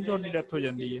ਕਰਕੇ ਹੀ ਤੁਹਾਡੀ ਡੈਥ ਹੋ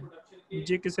ਜਾਂਦੀ ਹੈ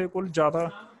ਜੇ ਕਿਸੇ ਕੋਲ ਜ਼ਿਆਦਾ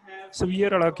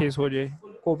ਸਵੀਅਰ ਵਾਲਾ ਕੇਸ ਹੋ ਜਾਏ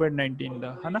COVID-19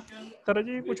 ਦਾ, ਹੈ ਨਾ। ਤਾਂ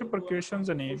ਰਾਜੇ ਕੁਛ ਪ੍ਰੀਕਾਸ਼ਨਸ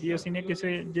ਨੇ ਵੀ ਅਸੀਂ ਨੇ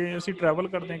ਕਿਸੇ ਜੇ ਅਸੀਂ ਟਰੈਵਲ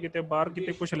ਕਰਦੇ ਹਾਂ ਕਿਤੇ ਬਾਹਰ,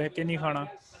 ਕਿਤੇ ਕੁਛ ਲੈ ਕੇ ਨਹੀਂ ਖਾਣਾ,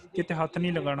 ਕਿਤੇ ਹੱਥ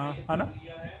ਨਹੀਂ ਲਗਾਉਣਾ, ਹੈ ਨਾ।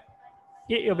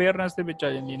 ਇਹ ਅਵੇਅਰਨੈਸ ਦੇ ਵਿੱਚ ਆ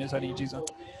ਜਾਂਦੀਆਂ ਨੇ ਸਾਰੀਆਂ ਚੀਜ਼ਾਂ।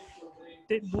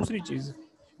 ਤੇ ਦੂਸਰੀ ਚੀਜ਼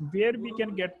wear we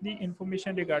can get the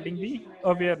information regarding the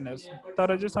awareness. ਤਾਂ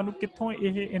ਰਾਜੇ ਸਾਨੂੰ ਕਿੱਥੋਂ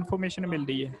ਇਹ ਇਨਫੋਰਮੇਸ਼ਨ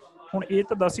ਮਿਲਦੀ ਹੈ? ਹੁਣ ਇਹ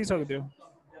ਤਾਂ ਦੱਸ ਹੀ ਸਕਦੇ ਹੋ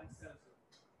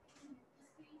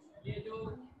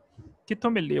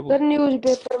ਕਿੱਥੋਂ ਮਿਲਦੀ ਹੈ?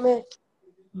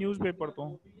 ਨਿਊਜ਼ਪੇਪਰ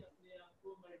ਤੋਂ,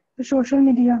 social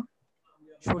media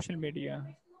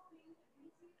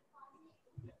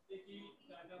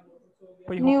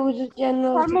news channel,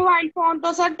 sir mobile phone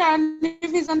तो, सर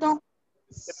टेलीविजन तो।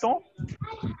 कितों?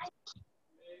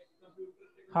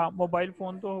 हाँ मोबाइल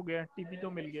फोन तो हो गया, टीवी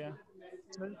तो मिल गया।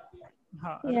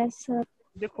 हाँ यस सर।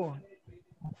 देखो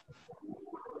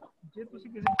ਜੇ ਤੁਸੀਂ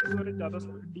ਕਿਸੇ ਚੀਜ਼ ਬਾਰੇ ਜ਼ਿਆਦਾ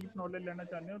ਡੀਪ ਨੌਲੇਜ ਲੈਣਾ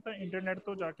ਚਾਹੁੰਦੇ ਹੋ ਤਾਂ ਇੰਟਰਨੈਟ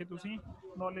ਤੋਂ ਜਾ ਕੇ ਤੁਸੀਂ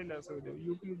ਨੌਲੇਜ ਲੈ ਸਕਦੇ ਹੋ।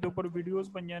 YouTube ਦੇ ਉੱਪਰ ਵੀਡੀਓਜ਼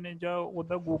ਪਈਆਂ ਨੇ ਜਾਂ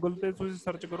ਉੱਦਾਂ ਗੂਗਲ 'ਤੇ ਤੁਸੀਂ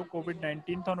ਸਰਚ ਕਰੋ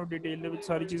COVID-19, ਤੁਹਾਨੂੰ ਡਿਟੇਲ ਦੇ ਵਿੱਚ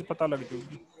ਸਾਰੀ ਚੀਜ਼ ਪਤਾ ਲੱਗ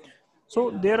ਜਾਊਗੀ। ਸੋ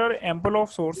ਦੇਰ R ample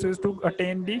of sources to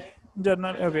attain the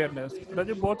general awareness.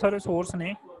 ਰਾਜੇ ਬਹੁਤ ਸਾਰੇ ਸੋਰਸ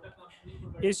ਨੇ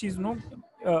ਇਸ ਚੀਜ਼ ਨੂੰ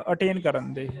ਅਟੇਨ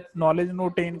ਕਰਨ ਦੇ, ਨੌਲੇਜ ਨੂੰ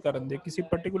ਅਟੇਨ ਕਰਨ ਦੇ ਕਿਸੇ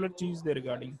ਪਾਰਟਿਕੂਲਰ ਚੀਜ਼ ਦੇ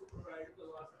ਰਿਗਾਰਡਿੰਗ।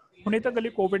 ਹੁਣ ਇਹ ਤਾਂ ਗੱਲ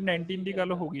ਕੋਵਿਡ-19 ਦੀ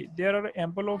ਗੱਲ ਹੋ ਗਈ। There R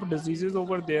ample of diseases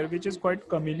over there which is quite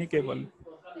communicable.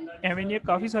 ਐਵੇਂ ਦੀਆਂ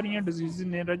ਕਾਫੀ ਸਾਰੀਆਂ ਡਿਜ਼ੀਜ਼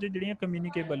ਨੇ ਰਾਜੇ ਜਿਹੜੀਆਂ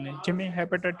ਕਮਿਊਨੀਕੇਬਲ ਨੇ, ਜਿਵੇਂ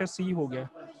ਹੈਪੇਟਾਈਟਸ ਸੀ ਹੋ ਗਿਆ,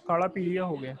 ਕਾਲਾ ਪੀਲੀਆ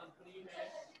ਹੋ ਗਿਆ।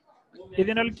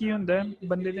 ਇਹਦੇ ਨਾਲ ਕੀ ਹੁੰਦਾ ਹੈ,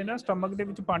 ਬੰਦੇ ਦੇ ਨਾ ਸਟਮਕ ਦੇ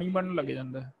ਵਿੱਚ ਪਾਣੀ ਬਣਨ ਲੱਗ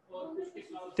ਜਾਂਦਾ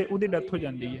ਤੇ ਉਹਦੀ ਡੈਥ ਹੋ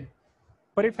ਜਾਂਦੀ ਹੈ।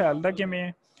 ਪਰ ਇਹ ਫੈਲਦਾ ਕਿਵੇਂ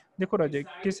ਹੈ? ਦੇਖੋ ਰਾਜੇ,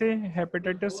 ਕਿਸੇ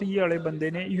ਹੈਪੇਟਾਈਟਸ ਸੀ ਵਾਲੇ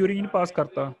ਬੰਦੇ ਨੇ ਯੂਰੀਨ ਪਾਸ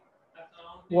ਕਰਤਾ,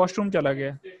 ਵਾਸ਼ਰੂਮ ਚਲਾ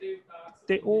ਗਿਆ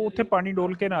ਤੇ ਉਹ ਉੱਥੇ ਪਾਣੀ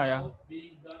ਡੋਲ ਕੇ ਨਾ ਆਇਆ,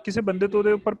 ਕਿਸੇ ਬੰਦੇ ਤੋਂ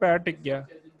ਉਹਦੇ ਉੱਪਰ ਪੈਰ ਟਿਕ ਗਿਆ,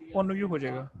 ਉਹਨੂੰ ਵੀ ਹੋ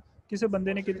ਜਾਏਗਾ। ਕਿਸੇ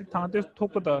ਬੰਦੇ ਨੇ ਕਿਤੇ ਥਾਂ ਤੇ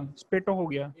ਥੁੱਕਤਾ, ਸਪਿਟ ਹੋ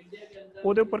ਗਿਆ,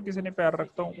 ਉਹਦੇ ਉੱਪਰ ਕਿਸੇ ਨੇ ਪੈਰ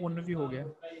ਰੱਖਤਾ, ਉਹਨੂੰ ਵੀ ਹੋ ਗਿਆ।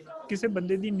 ਕਿਸੇ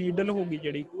ਬੰਦੇ ਦੀ ਨੀਡਲ ਹੋ ਗਈ,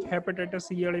 ਜਿਹੜੀ ਹੈਪੇਟਾਈਟਸ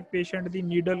ਸੀ ਵਾਲੇ ਪੇਸ਼ੈਂਟ ਦੀ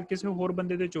ਨੀਡਲ ਕਿਸੇ ਹੋਰ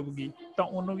ਬੰਦੇ ਤੇ ਚੁੱਭ ਗਈ ਤਾਂ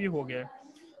ਉਹਨੂੰ ਵੀ ਹੋ ਗਿਆ।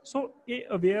 ਸੋ ਇਹ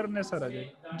ਅਵੇਅਰਨੈਸ ਹੈ ਰਾਜੇ,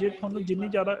 ਜੇ ਤੁਹਾਨੂੰ ਜਿੰਨੀ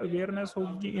ਜ਼ਿਆਦਾ ਅਵੇਅਰਨੈਸ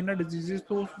ਹੋਊਗੀ ਇਹਨਾਂ ਡਿਜ਼ੀਜ਼ਸ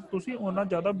ਤੋਂ, ਤੁਸੀਂ ਓਨਾ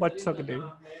ਜ਼ਿਆਦਾ ਬਚ ਸਕਦੇ ਹੋ।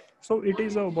 So it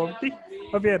is about the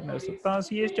awareness. ਤਾਂ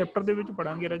ਅਸੀਂ ਇਸ ਚੈਪਟਰ ਦੇ ਵਿੱਚ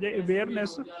ਪੜ੍ਹਾਂਗੇ ਰਾਜੇ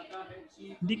ਅਵੇਅਰਨੈਸ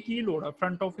ਦੀ ਕੀ ਲੋੜ ਆ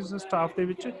ਫਰੰਟ ਆਫਿਸ ਸਟਾਫ ਦੇ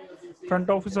ਵਿੱਚ, ਫਰੰਟ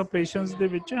ਆਫਿਸ ਆਪਰੇਸ਼ਨਸ ਦੇ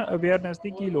ਵਿੱਚ ਅਵੇਅਰਨੈਸ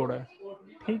ਦੀ ਕੀ ਲੋੜ ਹੈ।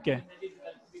 ਠੀਕ ਹੈ,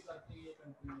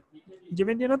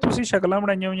 ਜਿਵੇਂ ਦੀ ਨਾ ਤੁਸੀਂ ਸ਼ਕਲਾਂ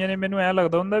ਬਣਾਈਆਂ ਹੋਈਆਂ ਨੇ, ਮੈਨੂੰ ਐਂ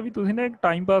ਲੱਗਦਾ ਹੁੰਦਾ ਵੀ ਤੁਸੀਂ ਨਾ ਇੱਕ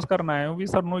ਟਾਈਮ ਪਾਸ ਕਰਨ ਆਏ ਹੋ, ਵੀ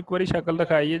ਸਾਨੂੰ ਇੱਕ ਵਾਰੀ ਸ਼ਕਲ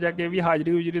ਦਿਖਾਈਏ ਜਾ ਕੇ, ਵੀ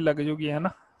ਹਾਜ਼ਰੀ ਹੁਜਰੀ ਲੱਗ ਜੂਗੀ, ਹੈ ਨਾ?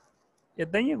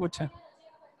 ਇਦਾਂ ਹੀ ਹੈ ਕੁਛ?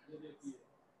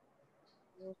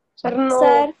 Sir no.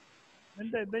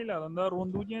 ਮੈਨੂੰ ਤਾਂ ਇਦਾਂ ਹੀ ਲੱਗਦਾ ਹੁੰਦਾ,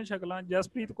 ਰੋਂਦੂ ਜਿਹੀਆਂ ਸ਼ਕਲਾਂ।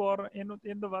 ਜਸਪ੍ਰੀਤ ਕੌਰ, ਇਹਨੂੰ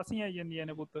ਤਿੰਨ ਦਵਾਸੀਆਂ ਆਈ ਜਾਂਦੀਆਂ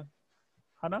ਨੇ ਪੁੱਤ,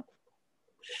 ਹਨਾ?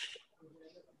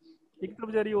 ਇੱਕ ਤਾਂ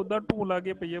ਵਿਚਾਰੀ ਓਦਾਂ ਢੂੰ ਲਾ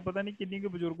ਕੇ ਪਈ ਹੈ, ਪਤਾ ਨਹੀਂ ਕਿੰਨੀ ਕੁ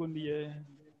ਬਜ਼ੁਰਗ ਹੁੰਦੀ ਹੈ।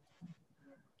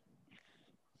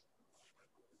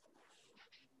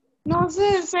 नो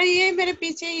सर, सही है, मेरे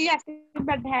पीछे ही ऐसे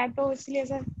बेड है तो इसलिए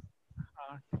सर।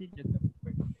 हाँ ठीक है, चलो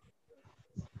कोई नहीं।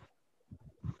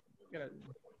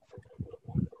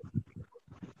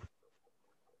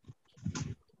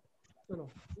 चलो,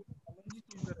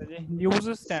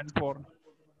 news stand for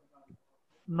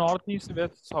north east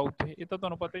west south, ये तो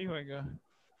ਤੁਹਾਨੂੰ ਪਤਾ ਹੀ ਹੋਏਗਾ।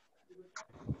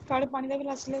 थोड़े पानी का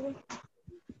गिलास ले दो।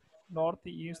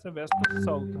 नॉर्थ ईस्ट वेस्ट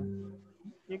साउथ,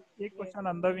 एक क्वेश्चन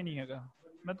आंदा भी नहीं हैगा।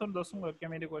 मैं ਤੁਹਾਨੂੰ ਦੱਸੂਗਾ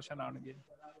ਕਿਵੇਂ ਦੇ ਕੁਐਸਚਨ ਆਣਗੇ।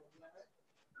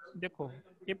 ਦੇਖੋ,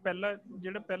 ਇਹ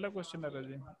ਪਹਿਲਾ ਕੁਐਸਚਨ ਹੈ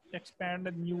ਜੀ, ਐਕਸਪੈਂਡ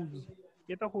ਨਿਊਜ਼,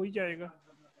 ਇਹ ਤਾਂ ਹੋ ਹੀ ਜਾਏਗਾ।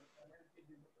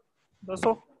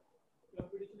 ਦੱਸੋ।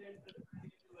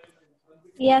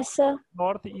 Yes sir.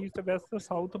 North East West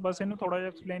south, ਬਸ ਇਹਨੂੰ ਥੋੜਾ ਜਿਹਾ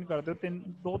ਐਕਸਪਲੇਨ ਕਰ ਦਿਓ,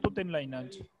 2 ਤੋਂ 3 ਲਾਈਨਾਂ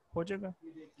 'ਚ ਹੋ ਜਾਏਗਾ।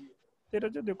 ਤੇ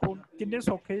ਰਾਜੇ ਦੇਖੋ ਕਿੰਨੇ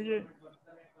ਸੌਖੇ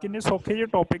ਜਿਹੇ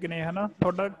ਟੌਪਿਕ ਨੇ, ਹਨਾ?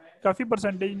 ਤੁਹਾਡਾ ਕਾਫੀ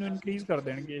ਪਰਸੈਂਟੇਜ ਨੂੰ ਇਨਕਰੀਜ਼ ਕਰ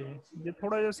ਦੇਣਗੇ ਇਹ, ਜੇ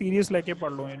ਥੋੜਾ ਜਿਹਾ ਸੀਰੀਅਸ ਲੈ ਕੇ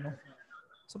ਪੜ੍ਹ ਲਓ ਇਹਨੂੰ।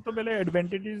 ਸਭ ਤੋਂ ਪਹਿਲੇ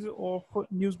ਐਡਵਾਂਟੇਜਸ ਆਫ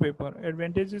ਨਿਊਜ਼ਪੇਪਰ।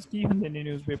 ਐਡਵਾਂਟੇਜਸ ਕੀ ਹੁੰਦੇ ਨੇ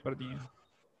ਨਿਊਜ਼ਪੇਪਰ ਦੀਆਂ,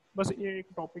 ਬਸ ਇਹ ਇੱਕ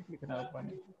ਟੌਪਿਕ ਲਿਖਣਾ ਆਪਾਂ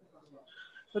ਨੇ।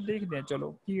 ਤਾਂ ਦੇਖਦੇ ਹਾਂ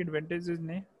ਚਲੋ ਕੀ ਐਡਵਾਂਟੇਜਸ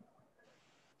ਨੇ।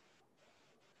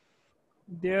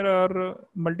 There are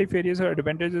multifarious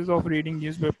advantages of reading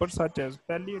newspapers such as,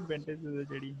 ਪਹਿਲੀ advantage ਹੈ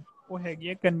ਜਿਹੜੀ ਉਹ ਹੈਗੀ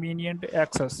ਹੈ convenient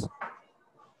access।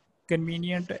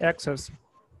 convenient access,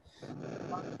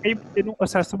 ਕਈ ਇਹਨੂੰ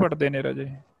ਅਸੈਸ ਪੜ੍ਹਦੇ ਨੇ ਰਾਜੇ।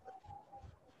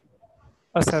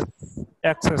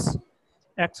 ਅਸੈਸ,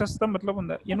 ਐਕਸੈਸ ਦਾ ਮਤਲਬ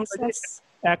ਹੁੰਦਾ, ਇਹਨੂੰ ਰਾਜੇ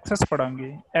access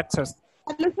ਪੜਾਂਗੇ। Access,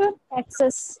 hello sir.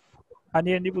 Access.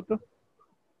 ਹਾਂਜੀ ਹਾਂਜੀ ਪੁੱਤ।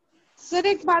 सर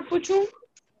एक बात पूछूं?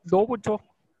 ਦੋ ਪੁੱਛੋ।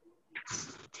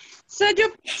 सर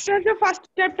जो फर्स्ट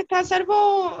चैप्टर था सर, वो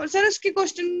सर उसके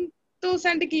क्वेश्चन तो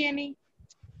सेंड किए नहीं।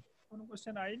 ਤੁਹਾਨੂੰ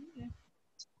ਕੁਐਸਚਨ ਆਏ ਨਹੀਂ ਹੈ?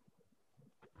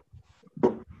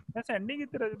 ਮੈਂ ਸੈਂਡ ਨਹੀਂ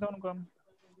ਕੀਤੇ ਰਾਜੇ ਤੁਹਾਨੂੰ ਕੰਮ,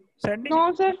 ਸੈਂਡ ਨਹੀਂ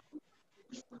नो ਕੀਤੇ। सर।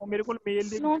 ਉਹ ਮੇਰੇ ਕੋਲ ਮੇਲ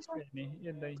ਦੇ नो ਵਿੱਚ सर। ਪਏ ਨੇ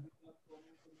ਇਦਾਂ ਹੀ।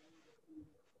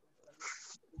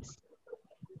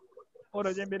 ਉਹ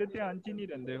ਰਾਜੇ ਮੇਰੇ ਧਿਆਨ 'ਚ ਹੀ ਨਹੀਂ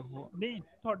ਰਹਿੰਦੇ ਉਹ। ਨਹੀਂ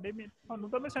ਤੁਹਾਨੂੰ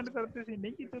ਤਾਂ ਮੈਂ ਸੈਂਡ ਕਰਤੇ ਸੀ,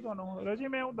 ਨਹੀਂ ਕੀਤੇ ਤੁਹਾਨੂੰ ਰਾਜੇ।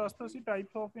 ਮੈਂ ਉਹ ਦੱਸਤਾ ਸੀ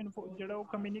ਟਾਈਪਸ ਆਫ ਇਨਫੋ, ਜਿਹੜਾ ਉਹ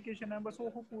ਕਮਿਊਨੀਕੇਸ਼ਨ ਹੈ, ਬਸ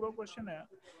ਉਹ ਪੂਰਾ ਕੁਐਸਚਨ ਹੈ।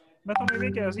 ਮੈਂ ਤੁਹਾਨੂੰ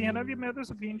ਇਵੇਂ ਕਿਹਾ ਸੀ ਹੈ ਨਾ ਵੀ ਮੈਂ ਤਾਂ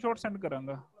ਸਕਰੀਨਸ਼ਾਟ ਸੈਂਡ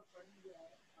ਕਰਾਂਗਾ।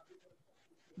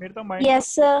 ਮੇਰੇ ਤਾਂ ਮਾਈਂਡ, ਯੈਸ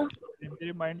ਸਰ।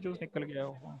 ਮੇਰੇ ਮਾਈਂਡ 'ਚੋਂ ਨਿਕਲ ਗਿਆ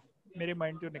ਉਹ, ਮੇਰੇ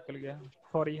ਮਾਈਂਡ 'ਚੋਂ ਨਿਕਲ ਗਿਆ,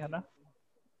 ਸੌਰੀ, ਹੈ ਨਾ?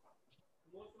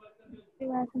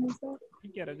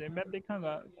 ਠੀਕ ਹੈ ਰਾਜੇ, ਮੈਂ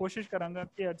ਦੇਖਾਂਗਾ, ਕੋਸ਼ਿਸ਼ ਕਰਾਂਗਾ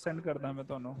ਕਿ ਅੱਜ ਸੈਂਡ ਕਰਦਾ ਮੈਂ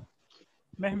ਤੁਹਾਨੂੰ।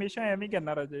 ਮੈਂ ਹਮੇਸ਼ਾ ਐਵੇਂ ਹੀ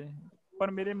ਕਹਿੰਦਾ ਰਾਜੇ,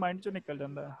 ਪਰ ਮੇਰੇ ਮਾਈਂਡ 'ਚੋਂ ਨਿਕਲ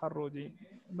ਜਾਂਦਾ ਹਰ ਰੋਜ਼ ਹੀ,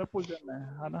 ਮੈਂ ਭੁੱਲ ਜਾਂਦਾ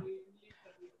ਹੈ ਨਾ?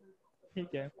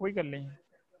 ਠੀਕ ਹੈ, ਕੋਈ ਗੱਲ ਨਹੀਂ,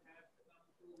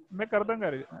 ਮੈਂ ਕਰ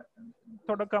ਦਾਂਗਾ।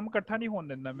 ਤੁਹਾਡਾ ਕੰਮ ਇਕੱਠਾ ਨਹੀਂ ਹੋਣ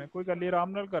ਦਿੰਦਾ ਮੈਂ, ਕੋਈ ਗੱਲ ਨਹੀਂ,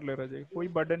 ਆਰਾਮ ਨਾਲ ਕਰ ਲਿਓ ਰਾਜੇ, ਕੋਈ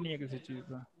ਬਰਡਨ ਨਹੀਂ ਹੈ ਕਿਸੇ ਚੀਜ਼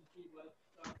ਦਾ।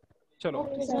 ਚਲੋ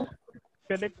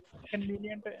ਪਹਿਲੇ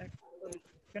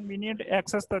ਕਨਵੀਨੀਅੰਟ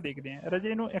ਐਕਸੈਸ ਤਾਂ ਦੇਖਦੇ ਹਾਂ ਰਾਜੇ।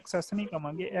 ਇਹਨੂੰ ਐਕਸੈਸ ਨਹੀਂ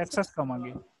ਕਵਾਂਗੇ, ਐਕਸੈਸ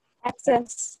ਕਵਾਂਗੇ।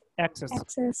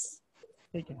 ਐਕਸੈਸ,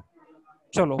 ਠੀਕ ਹੈ।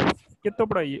 ਚਲੋ ਕਿੱਥੋਂ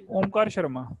ਪੜ੍ਹਾਈਏ? ਓਮਕਾਰ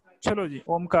ਸ਼ਰਮਾ, ਚਲੋ ਜੀ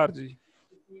ਓਮਕਾਰ ਜੀ।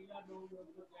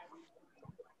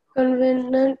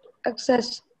 Convenient access.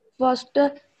 First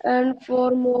and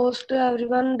foremost,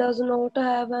 everyone does not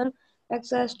have an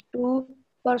access to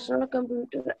personal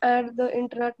computer and the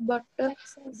internet, but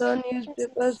the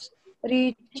newspapers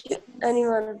reach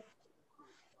anyone.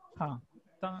 हाँ,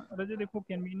 ਤਾਂ ਰਾਜੇ ਦੇਖੋ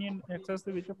ਕਨਵੀਨੀਅੰਟ ਐਕਸੈਸ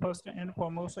ਦੇ ਵਿੱਚ first and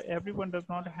foremost everyone does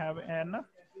not have an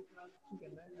ਕੀ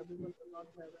ਕਹਿੰਦਾ everyone does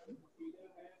not have an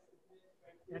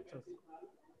access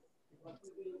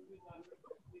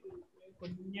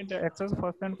convenient access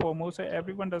first and foremost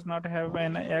everyone does not have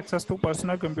an access to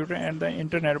personal computer and the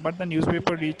internet but the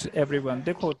newspaper reaches everyone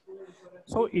देखो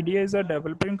so India is a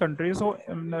developing country so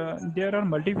there are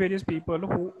multifarious people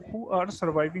who are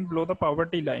surviving below the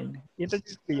poverty line ये तो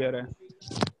चीज clear है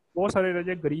बहुत सारे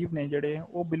राजे गरीब ने ਜਿਹੜੇ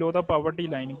ਉਹ ਬਿਲੋ ਦਾ ਪਾਵਰਟੀ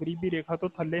ਲਾਈਨ ਗਰੀਬੀ ਰੇਖਾ ਤੋਂ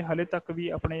ਥੱਲੇ ਹਲੇ ਤੱਕ ਵੀ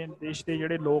ਆਪਣੇ ਦੇਸ਼ ਦੇ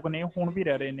ਜਿਹੜੇ ਲੋਕ ਨੇ ਹੁਣ ਵੀ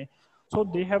ਰਹਿ ਰਹੇ ਨੇ ਸੋ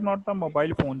they have not the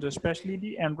mobile phones specially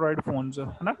the Android phones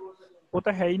ਹਨਾ ਉਹ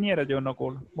ਤਾਂ ਹੈ ਹੀ ਨਹੀਂ ਰਾਜੇ ਉਹਨਾਂ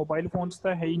ਕੋਲ ਮੋਬਾਈਲ ਫੋਨਸ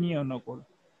ਤਾਂ ਹੈ ਹੀ ਨਹੀਂ ਉਹਨਾਂ ਕੋਲ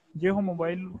ਜੇ ਉਹ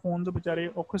ਮੋਬਾਈਲ ਫੋਨਸ ਵਿਚਾਰੇ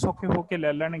ਔਖੇ ਸੌਖੇ ਹੋ ਕੇ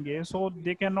ਲੈ ਲੈਣਗੇ ਸੋ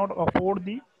they can not afford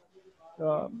the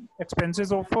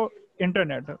expenses of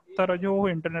internet ਤਾਂ ਰਾਜੇ ਉਹ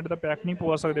ਇੰਟਰਨੈਟ ਦਾ ਪੈਕ ਨਹੀਂ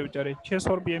ਪਵਾ ਸਕਦੇ ਵਿਚਾਰੇ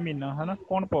 600 ਰੁਪਏ ਮਹੀਨਾ ਹਨਾ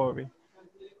ਕੌਣ ਪਵਾਵੇ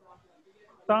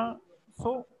ਤਾਂ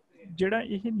ਸੋ ਜਿਹੜਾ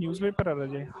ਇਹ ਨਿਊਜ਼ਪੇਪਰ ਹੈ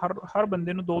ਰਾਜੇ ਹਰ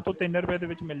ਬੰਦੇ ਨੂੰ 2 ਤੋਂ 3 ਰੁਪਏ ਦੇ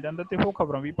ਵਿੱਚ ਮਿਲ ਜਾਂਦਾ ਤੇ ਉਹ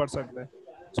ਖਬਰਾਂ ਵੀ ਪੜ੍ਹ ਸਕਦਾ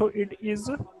so it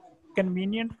is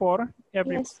convenient for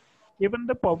everyone Yes. even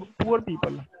the poor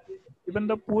people even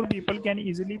the poor people can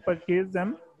easily purchase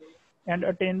them and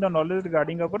attain the knowledge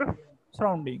regarding our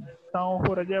surrounding ਤਾਂ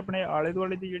ਉਹ ਰਾਜੇ ਆਪਣੇ ਆਲੇ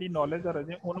ਦੁਆਲੇ ਦੀ ਜਿਹੜੀ ਨੌਲੇਜ ਹੈ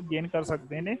ਰਾਜੇ ਉਹਨੂੰ ਗੇਨ ਕਰ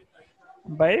ਸਕਦੇ ਨੇ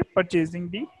by purchasing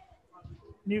the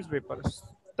newspapers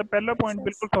ਤਾਂ ਪਹਿਲਾ ਪੁਆਇੰਟ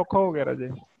ਬਿਲਕੁਲ ਸੌਖਾ ਹੋ ਗਿਆ ਰਾਜੇ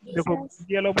ਦੇਖੋ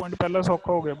ਜੀ ਵਾਲਾ ਪੁਆਇੰਟ ਪਹਿਲਾ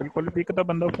ਸੌਖਾ ਹੋ ਗਿਆ ਬਿਲਕੁਲ ਵੀ ਇੱਕ ਤਾਂ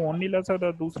ਬੰਦਾ ਫੋਨ ਨਹੀਂ ਲੈ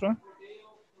ਸਕਦਾ ਦੂਸਰਾ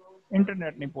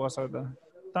ਇੰਟਰਨੈਟ ਨਹੀਂ ਪਵਾ ਸਕਦਾ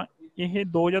ਤਾਂ ਇਹ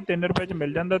 2 ਜਾਂ 3 ਰੁਪਏ ਚ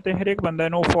ਮਿਲ ਜਾਂਦਾ ਤੇ ਹਰੇਕ ਬੰਦਾ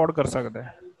ਇਹਨੂੰ ਅਫੋਰਡ ਕਰ ਸਕਦਾ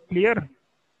ਹੈ ਕਲੀਅਰ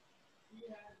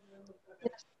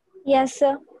Yes,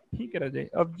 sir. ठीक है राजे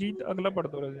अभिजीत अगला पढ़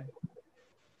दो राजे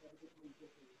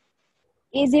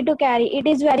Easy to carry. It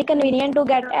is very convenient to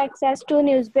get access to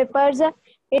newspapers.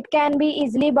 It can be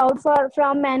easily bought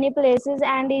from many places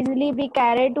and easily be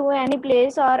carried to any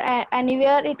place or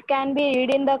anywhere. It can be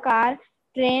read in the car,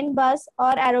 train, bus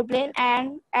or aeroplane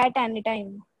and at any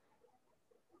time.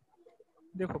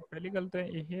 देखो पहली गल तो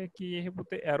यह है कि यह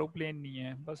पुत्ते aeroplane नहीं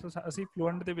है बस असी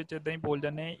फ्लुएंट दे विच इदां ही बोल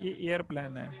जाने ये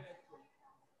एयरप्लेन है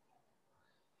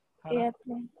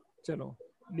Airplane. चलो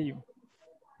लीव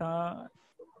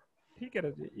ठीक है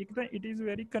राजे एक तो इट इज़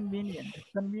वेरी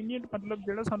कन्वीनीयंट मतलब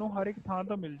ਜਿਹੜਾ ਸਾਨੂੰ ਹਰ ਇੱਕ ਥਾਂ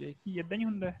ਤੋਂ ਮਿਲ ਜਾਏ ਕਿ ਇਦਾਂ ਹੀ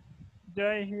ਹੁੰਦਾ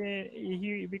ਜਾਂ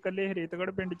ਇਹੀ ਵੀ ਇਕੱਲੇ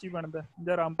ਹਰੇਤਗੜ੍ਹ ਪਿੰਡ 'ਚ ਹੀ ਬਣਦਾ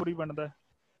ਜਾਂ ਰਾਮਪੁਰੀ ਬਣਦਾ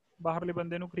ਬਾਹਰਲੇ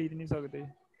ਬੰਦੇ ਨੂੰ ਖਰੀਦ ਨਹੀਂ ਸਕਦੇ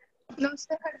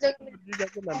नमस्ते हर जगह ਮਰਜ਼ੀ ਜਾ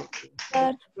ਕੇ ਲੈ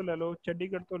ਲਓ ਤੋਂ ਲੈ ਲਓ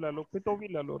ਚੰਡੀਗੜ੍ਹ ਤੋਂ ਲੈ ਲਓ ਕਿਤੋਂ ਵੀ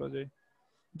ਲੈ ਲਓ ਰਾਜੇ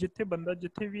ਜਿੱਥੇ ਬੰਦਾ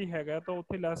ਜਿੱਥੇ ਵੀ ਹੈਗਾ ਤਾਂ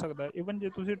ਉੱਥੇ ਲੈ ਸਕਦਾ ਇਵਨ ਜੇ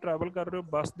ਤੁਸੀਂ ਟਰੈਵਲ ਕਰ ਰਹੇ ਹੋ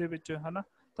ਬੱਸ ਦੇ ਵਿੱਚ ਹਨਾ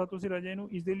ਤਾਂ ਤੁਸੀਂ ਰਾਜੇ ਇਹਨੂੰ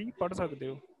ਈਜ਼ੀਲੀ ਪੜ੍ਹ ਸਕਦੇ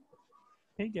ਹੋ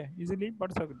ठीक है इजीली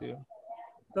पढ़ सकते हो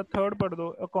तो थर्ड पढ़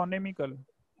दो इकोनॉमिकल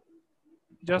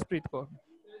जसप्रीत कौर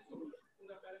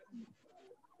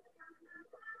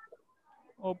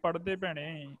ਉਹ ਪੜ੍ਹਦੇ ਭੈਣੇ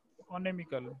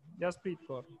ਇਕੋਨੋਮਿਕਲ Jaspreet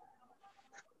Kaur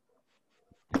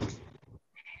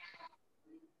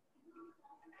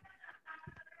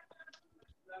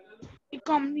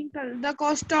Economical. The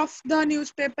cost of the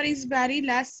newspaper is very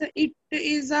less. It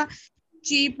is a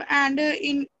cheap and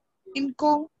economic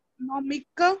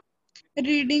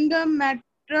reading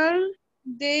material.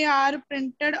 They are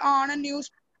printed on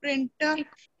newsprint,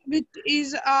 which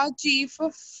is a cheap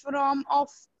form of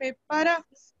paper.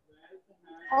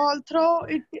 Although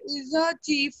it is a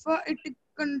cheap, it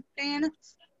contains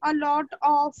a lot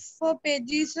of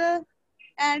pages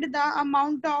and the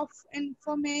amount of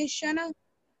information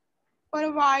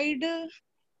provided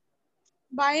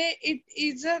by it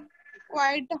is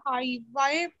quite high.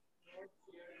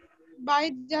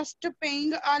 By just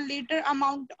paying a little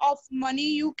amount of money,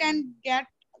 you can get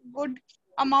good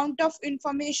amount of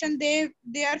information.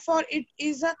 Therefore, it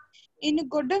is in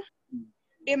good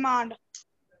demand.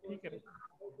 ठीक है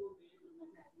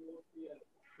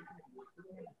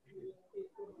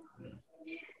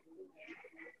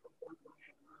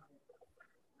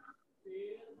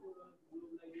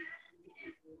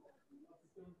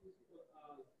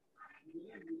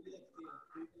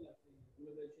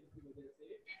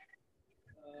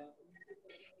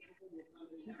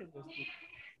ठीक है दोस्तों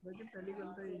वैसे पहली गल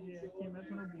तो ये है कि मैं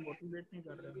थोड़ा मोटिवेट नहीं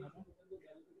कर रहा था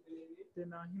ਤੇ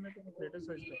ਨਾ ਹੀ ਮੈਂ ਤੁਹਾਨੂੰ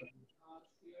ਕ੍ਰਿਟਿਸਾਈਜ਼ ਕਰ ਰਿਹਾ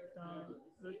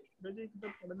ਤਾਂ ਵੈਸੇ ਇੱਕ ਤਾਂ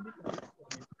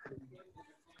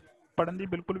ਪੜ੍ਹਨ ਦੀ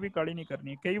ਬਿਲਕੁਲ ਵੀ ਕਾਹਲੀ ਨਹੀਂ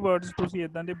ਕਰਨੀ ਕਈ ਵਰਡਸ ਤੁਸੀਂ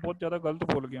ਇਦਾਂ ਦੇ ਬਹੁਤ ਜ਼ਿਆਦਾ ਗਲਤ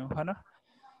ਬੋਲ ਗਏ ਹੋ ਹਨਾ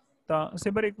ਤਾਂ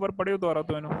ਸਿਮਰ ਇੱਕ ਵਾਰ ਪੜ੍ਹਿਓ ਦੁਬਾਰਾ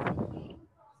ਤੋਂ ਇਹਨੂੰ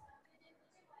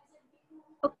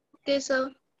Okay, sir.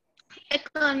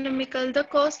 Economical. The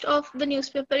cost of the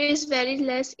newspaper is very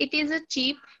less. It is a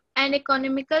cheap and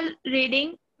economical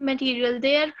reading material.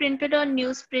 They are printed on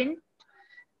newsprint,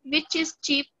 which is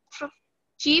cheap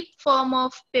form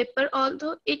of paper.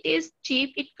 Although it is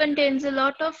cheap, it contains a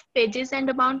lot of pages and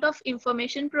amount of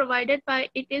information provided by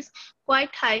it is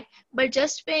quite high. By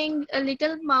just paying a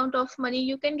little amount of money,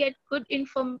 you can get good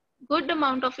good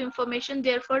amount of information,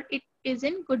 therefore it is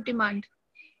in good demand.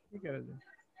 ठीक है राजे।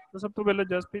 तो सब तो पहले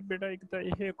जसप्रीत बेटा एक तो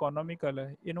ये इकोनॉमिकल है,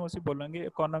 इन्हों ਅਸੀਂ बोलेंगे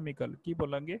इकोनॉमिकल, की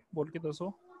बोलेंगे बोल के दसो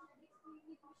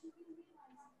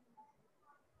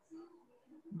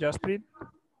जसप्रीत,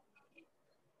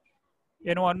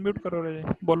 इन्हों अनम्यूट करो राजे,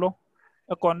 बोलो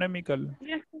economical.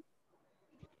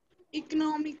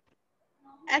 economic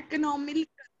economic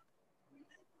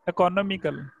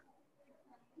economical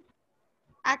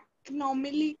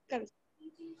economical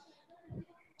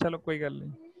चलो कोई गल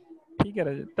नहीं, ठीक है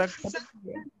राजे। तक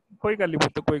कोई गल नहीं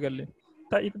पुत्त, कोई गल नहीं।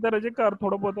 ਤਾਂ ਇੱਕ ਤਾਂ ਰਾਜੇ ਘਰ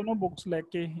ਥੋੜਾ ਬਹੁਤਾ ਨਾ ਬੁੱਕਸ ਲੈ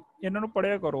ਕੇ ਇਹਨਾਂ ਨੂੰ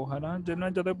ਪੜ੍ਹਿਆ ਕਰੋ, ਹੈ ਨਾ। ਜਿੰਨਾ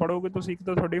ਜਦੋਂ ਪੜ੍ਹੋਗੇ ਤੁਸੀਂ, ਇੱਕ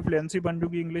ਤਾਂ ਤੁਹਾਡੀ ਫਲੂਐਂਸੀ ਬਣ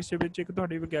ਜੂਗੀ ਇੰਗਲਿਸ਼ ਦੇ ਵਿੱਚ, ਇੱਕ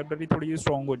ਤੁਹਾਡੀ ਵੋਕੈਬਲਰੀ ਥੋੜੀ ਜਿਹੀ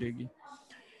ਸਟਰੋਂਗ ਹੋ ਜਾਏਗੀ,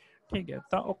 ਠੀਕ ਹੈ।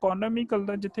 ਤਾਂ ਇਕੋਨੋਮਿਕਲ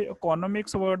ਦਾ ਜਿੱਥੇ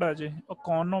ਇਕੋਨੋਮਿਕਸ ਵਰਡ ਆ ਜੇ,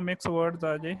 ਇਕੋਨੋਮਿਕਸ ਵਰਡ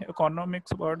ਆ ਜੇ,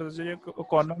 ਇਕੋਨੋਮਿਕਸ ਵਰਡ ਜੇ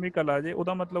ਇਕੋਨੋਮਿਕਲ ਆ ਜੇ,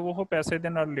 ਉਹਦਾ ਮਤਲਬ ਉਹ ਪੈਸੇ ਦੇ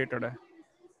ਨਾਲ ਰਿਲੇਟਡ ਹੈ,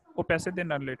 ਉਹ ਪੈਸੇ ਦੇ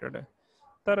ਨਾਲ ਰਿਲੇਟਡ ਹੈ।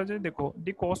 ਤਾਂ ਰਾਜੇ ਦੇਖੋ,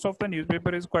 ਦੀ cost of the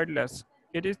newspaper is quite lace.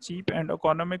 It is cheap and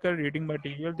economical reading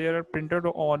material. They are printed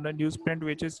on a newsprint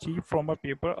which is cheap from a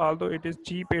paper. Although it is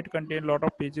cheap, it contains lot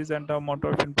of pages and the amount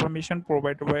of information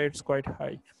provided by it's quite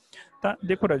high. ਤਾਂ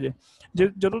ਦੇਖੋ ਰਾਜੇ,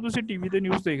 ਜਦੋਂ ਤੁਸੀਂ TV ਤੇ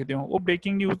news ਦੇਖਦੇ ਹੋ, ਉਹ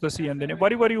breaking news ਦੱਸੀ ਜਾਂਦੇ ਨੇ,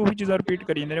 ਵਾਰੀ ਵਾਰੀ ਉਹੀ ਚੀਜ਼ਾਂ ਰਿਪੀਟ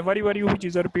ਕਰੀ ਜਾਂਦੇ ਨੇ, ਵਾਰੀ ਵਾਰੀ ਉਹੀ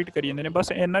ਚੀਜ਼ਾਂ ਰਿਪੀਟ ਕਰੀ ਜਾਂਦੇ ਨੇ,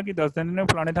 ਬਸ ਇੰਨਾ ਕੀ ਦੱਸ ਦਿੰਦੇ ਨੇ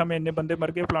ਫਲਾਣੇ ਥਾਵੇਂ ਇੰਨੇ ਬੰਦੇ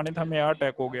ਮਰ ਗਏ, ਫਲਾਣੇ ਥਾਵੇਂ ਆਹ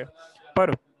ਅਟੈਕ ਹੋ ਗਿਆ।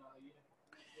 ਪਰ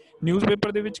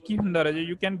ਨਿਊਜ਼ਪੇਪਰ ਦੇ ਵਿੱਚ ਕੀ ਹੁੰਦਾ ਰਾਜੇ,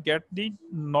 you can get the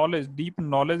knowledge, deep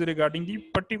knowledge regarding the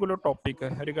particular topic,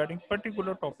 regarding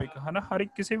particular topic, ਹੈ ਨਾ। ਹਰ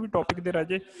ਇੱਕ ਕਿਸੇ ਵੀ ਟੌਪਿਕ ਦੇ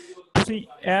ਰਾਜੇ ਤੁਸੀਂ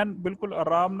ਐਨ ਬਿਲਕੁਲ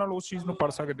ਆਰਾਮ ਨਾਲ ਉਸ ਚੀਜ਼ ਨੂੰ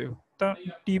ਪੜ੍ਹ ਸਕਦੇ ਹੋ। ਤਾਂ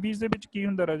ਟੀਵੀਜ਼ ਦੇ ਵਿੱਚ ਕੀ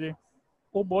ਹੁੰਦਾ ਰਾਜੇ,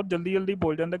 ਉਹ ਬਹੁਤ ਜਲਦੀ ਜਲਦੀ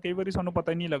ਬੋਲ ਜਾਂਦਾ, ਕਈ ਵਾਰੀ ਸਾਨੂੰ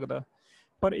ਪਤਾ ਹੀ ਨਹੀਂ ਲੱਗਦਾ।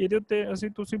 ਪਰ ਇਹਦੇ ਉੱਤੇ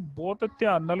ਤੁਸੀਂ ਬਹੁਤ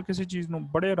ਧਿਆਨ ਨਾਲ ਕਿਸੇ ਚੀਜ਼ ਨੂੰ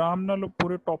ਬੜੇ ਆਰਾਮ ਨਾਲ,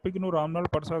 ਪੂਰੇ ਟੌਪਿਕ ਨੂੰ ਆਰਾਮ ਨਾਲ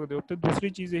ਪੜ੍ਹ ਸਕਦੇ ਹੋ। ਤੇ ਦੂਸਰੀ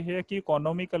ਚੀਜ਼ ਇਹ ਹੈ ਕਿ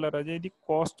ਇਕੋਨੋਮਿਕਲ ਹੈ ਰਾਜੇ, ਇਹਦੀ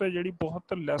ਕੋਸਟ ਹੈ ਜਿਹੜੀ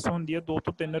ਬਹੁਤ ਲੈਸ ਹੁੰਦੀ ਹੈ, 2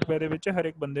 ਤੋਂ 3 ਰੁਪਏ ਦੇ ਵਿੱਚ ਹਰ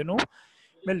ਇੱਕ ਬੰਦੇ ਨੂੰ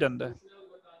ਮਿਲ ਜਾਂਦਾ ਹੈ।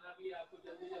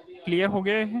 क्लियर हो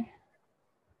गया है?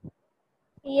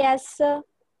 Yes sir.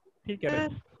 ठीक है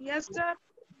yes sir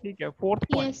ठीक है। Fourth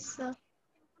point, Yes sir.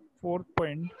 Fourth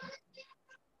point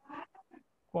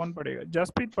कौन पढ़ेगा?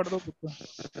 जसप्रीत पढ़ दो पुत्र।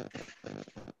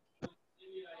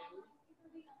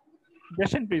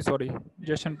 जशनप्रीत, सॉरी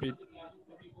जशनप्रीत।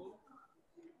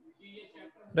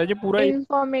 राजे पूरा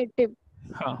Informative.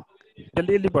 हाँ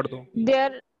जल्दी जल्दी पढ़ दो।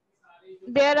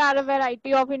 There are a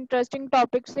variety of interesting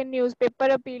topics in newspaper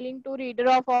appealing to reader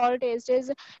of all tastes.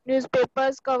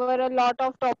 Newspapers cover a lot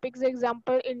of topics,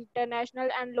 example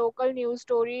international and local news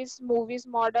stories, movies,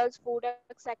 models, food,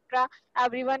 etc.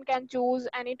 Everyone can choose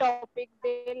any topic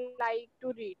they like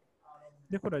to read.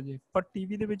 देखो राजे, पर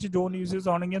TV ਦੇ ਵਿੱਚ ਜੋ ਨਿਊਜ਼ਸ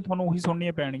ਆਉਣਗੀਆਂ ਤੁਹਾਨੂੰ ਉਹੀ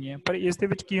ਸੁਣਨੀਆਂ ਪੈਣਗੀਆਂ, ਪਰ ਇਸ ਦੇ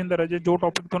ਵਿੱਚ ਕੀ ਹੁੰਦਾ ਰਾਜੇ, ਜੋ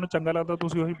ਟੌਪਿਕ ਤੁਹਾਨੂੰ ਚੰਗਾ ਲੱਗਦਾ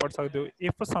ਤੁਸੀਂ ਉਹੀ ਪੜ੍ਹ ਸਕਦੇ ਹੋ।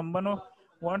 If someone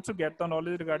wants to get the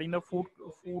knowledge regarding the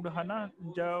food ਹੈ ਨਾ,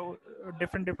 ਜਾਂ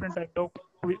different type of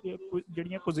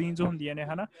ਜਿਹੜੀਆਂ ਕੁਜ਼ੀਨਸ ਹੁੰਦੀਆਂ ਨੇ,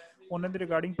 ਹੈ ਨਾ, ਉਹਨਾਂ ਦੇ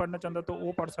ਰਿਗਾਰਡਿੰਗ ਪੜ੍ਹਨਾ ਚਾਹੁੰਦਾ ਤਾਂ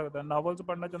ਉਹ ਪੜ੍ਹ ਸਕਦਾ, ਨਾਵਲਸ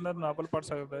ਪੜ੍ਹਨਾ ਚਾਹੁੰਦਾ ਨਾਵਲ ਪੜ੍ਹ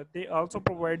ਸਕਦਾ। ਦੇ ਆਲਸੋ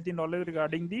ਪ੍ਰੋਵਾਈਡ ਦੀ ਨੌਲੇਜ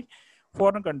ਰਿਗਾਰਡਿੰਗ ਦੀ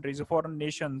ਫੋਰਨ ਕੰਟਰੀਜ਼, ਫੋਰਨ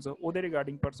ਨੇਸ਼ਨਸ, ਉਹਦੇ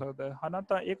ਰਿਗਾਰਡਿੰਗ ਪੜ੍ਹ ਸਕਦਾ ਹੈ ਨਾ।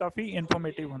 ਤਾਂ ਇਹ ਕਾਫੀ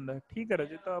ਇਨਫੋਰਮੇਟਿਵ ਹੁੰਦਾ ਹੈ। ਠੀਕ ਹੈ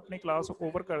ਰਾਜੇ, ਤਾਂ ਆਪਣੀ ਕਲਾਸ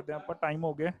ਓਵਰ ਕਰਦੇ ਹਾਂ ਆਪਾਂ, ਟਾਈਮ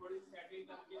ਹੋ ਗਿਆ,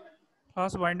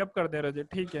 ਕਲਾਸ ਵਾइंड अप कर दे रजे,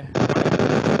 ठीक है।